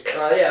 Yeah,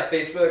 Facebook. Yeah,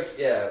 Facebook.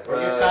 Yeah. Or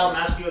give Kyle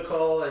Mascu a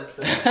call. It's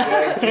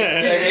yeah,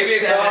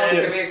 maybe a call.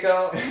 give me a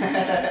call.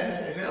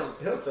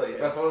 he'll fill you.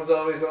 My phone's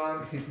always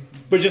on.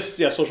 But just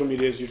social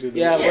media is usually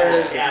the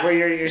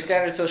We're your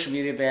standard social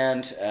media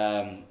band.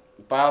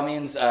 By all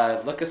means,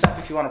 look us up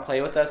if you want to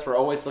play with us. We're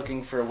always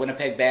looking for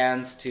Winnipeg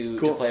bands to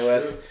play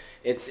with.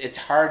 It's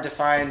hard to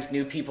find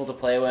new people to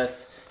play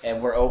with,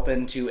 and we're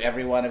open to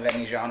everyone of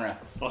any genre.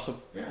 Awesome.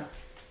 Yeah.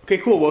 Okay,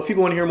 cool. Well, if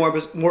people want to hear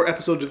more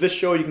episodes of this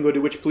show, you can go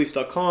to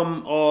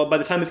witchpolice.com. By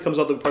the time this comes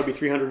out, there'll probably be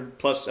 300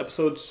 plus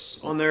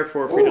episodes on there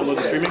for free download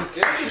and streaming.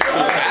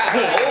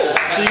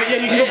 So you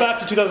can go back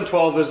to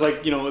 2012. There's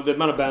the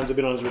amount of bands I've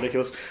been on is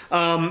ridiculous.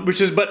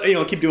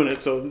 Keep doing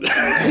it. So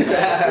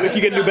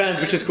you get new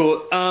bands, which is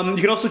cool. You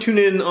can also tune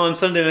in on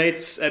Sunday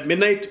nights at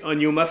midnight on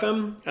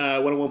UMFM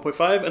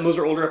 101.5, and those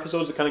are older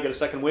episodes that kind of get a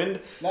second wind.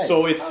 Nice.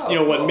 So it's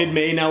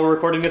mid-May now we're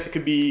recording this. It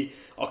could be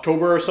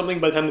October or something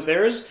by the time this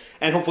airs,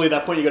 and hopefully at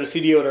that point you got a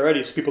CD out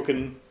already, so people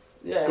can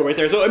go right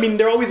there. So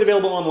they're always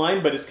available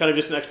online, but it's kind of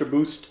just an extra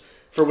boost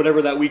for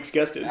whatever that week's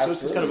guest is. Absolutely.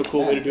 So it's kind of a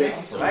cool way to do it.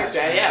 Thanks,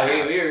 Dan. Yeah,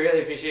 we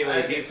really appreciate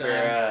what you do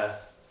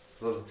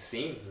for the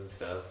scenes and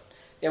stuff.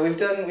 Yeah, we've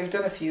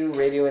done a few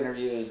radio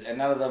interviews, and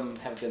none of them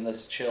have been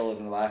this chill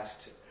and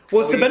relaxed.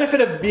 Well, it's the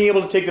benefit of being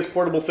able to take this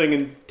portable thing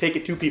and take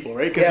it to people,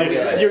 right?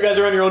 Because you guys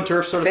are on your own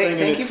turf sort of thing.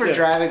 Thank you for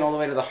driving all the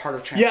way to the heart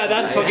of Yeah,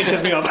 that fucking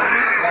pissed me off.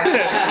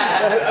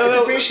 It's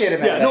appreciated,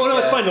 man. Yeah, no,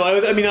 it's fine though. I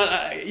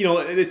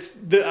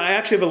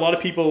actually have a lot of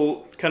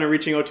people kind of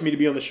reaching out to me to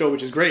be on the show,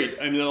 which is great.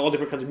 I mean, all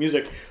different kinds of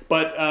music.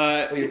 But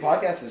your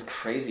podcast is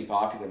crazy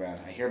popular, man.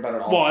 I hear about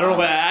it all the time. Well, I don't know,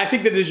 but I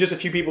think that there's just a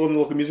few people in the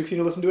local music scene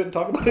who listen to it and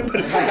talk about it. But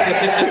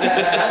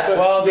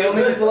well, the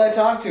only people I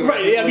talk to.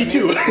 Right? Yeah, me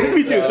too.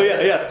 Me too. So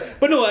yeah.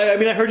 But no,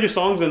 I heard your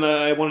songs and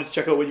I wanted to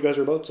check out what you guys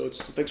are about. So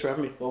thanks for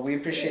having me. Well, we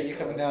appreciate you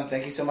coming down.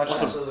 Thank you so much.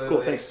 Awesome. Absolutely.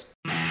 Cool. Thanks.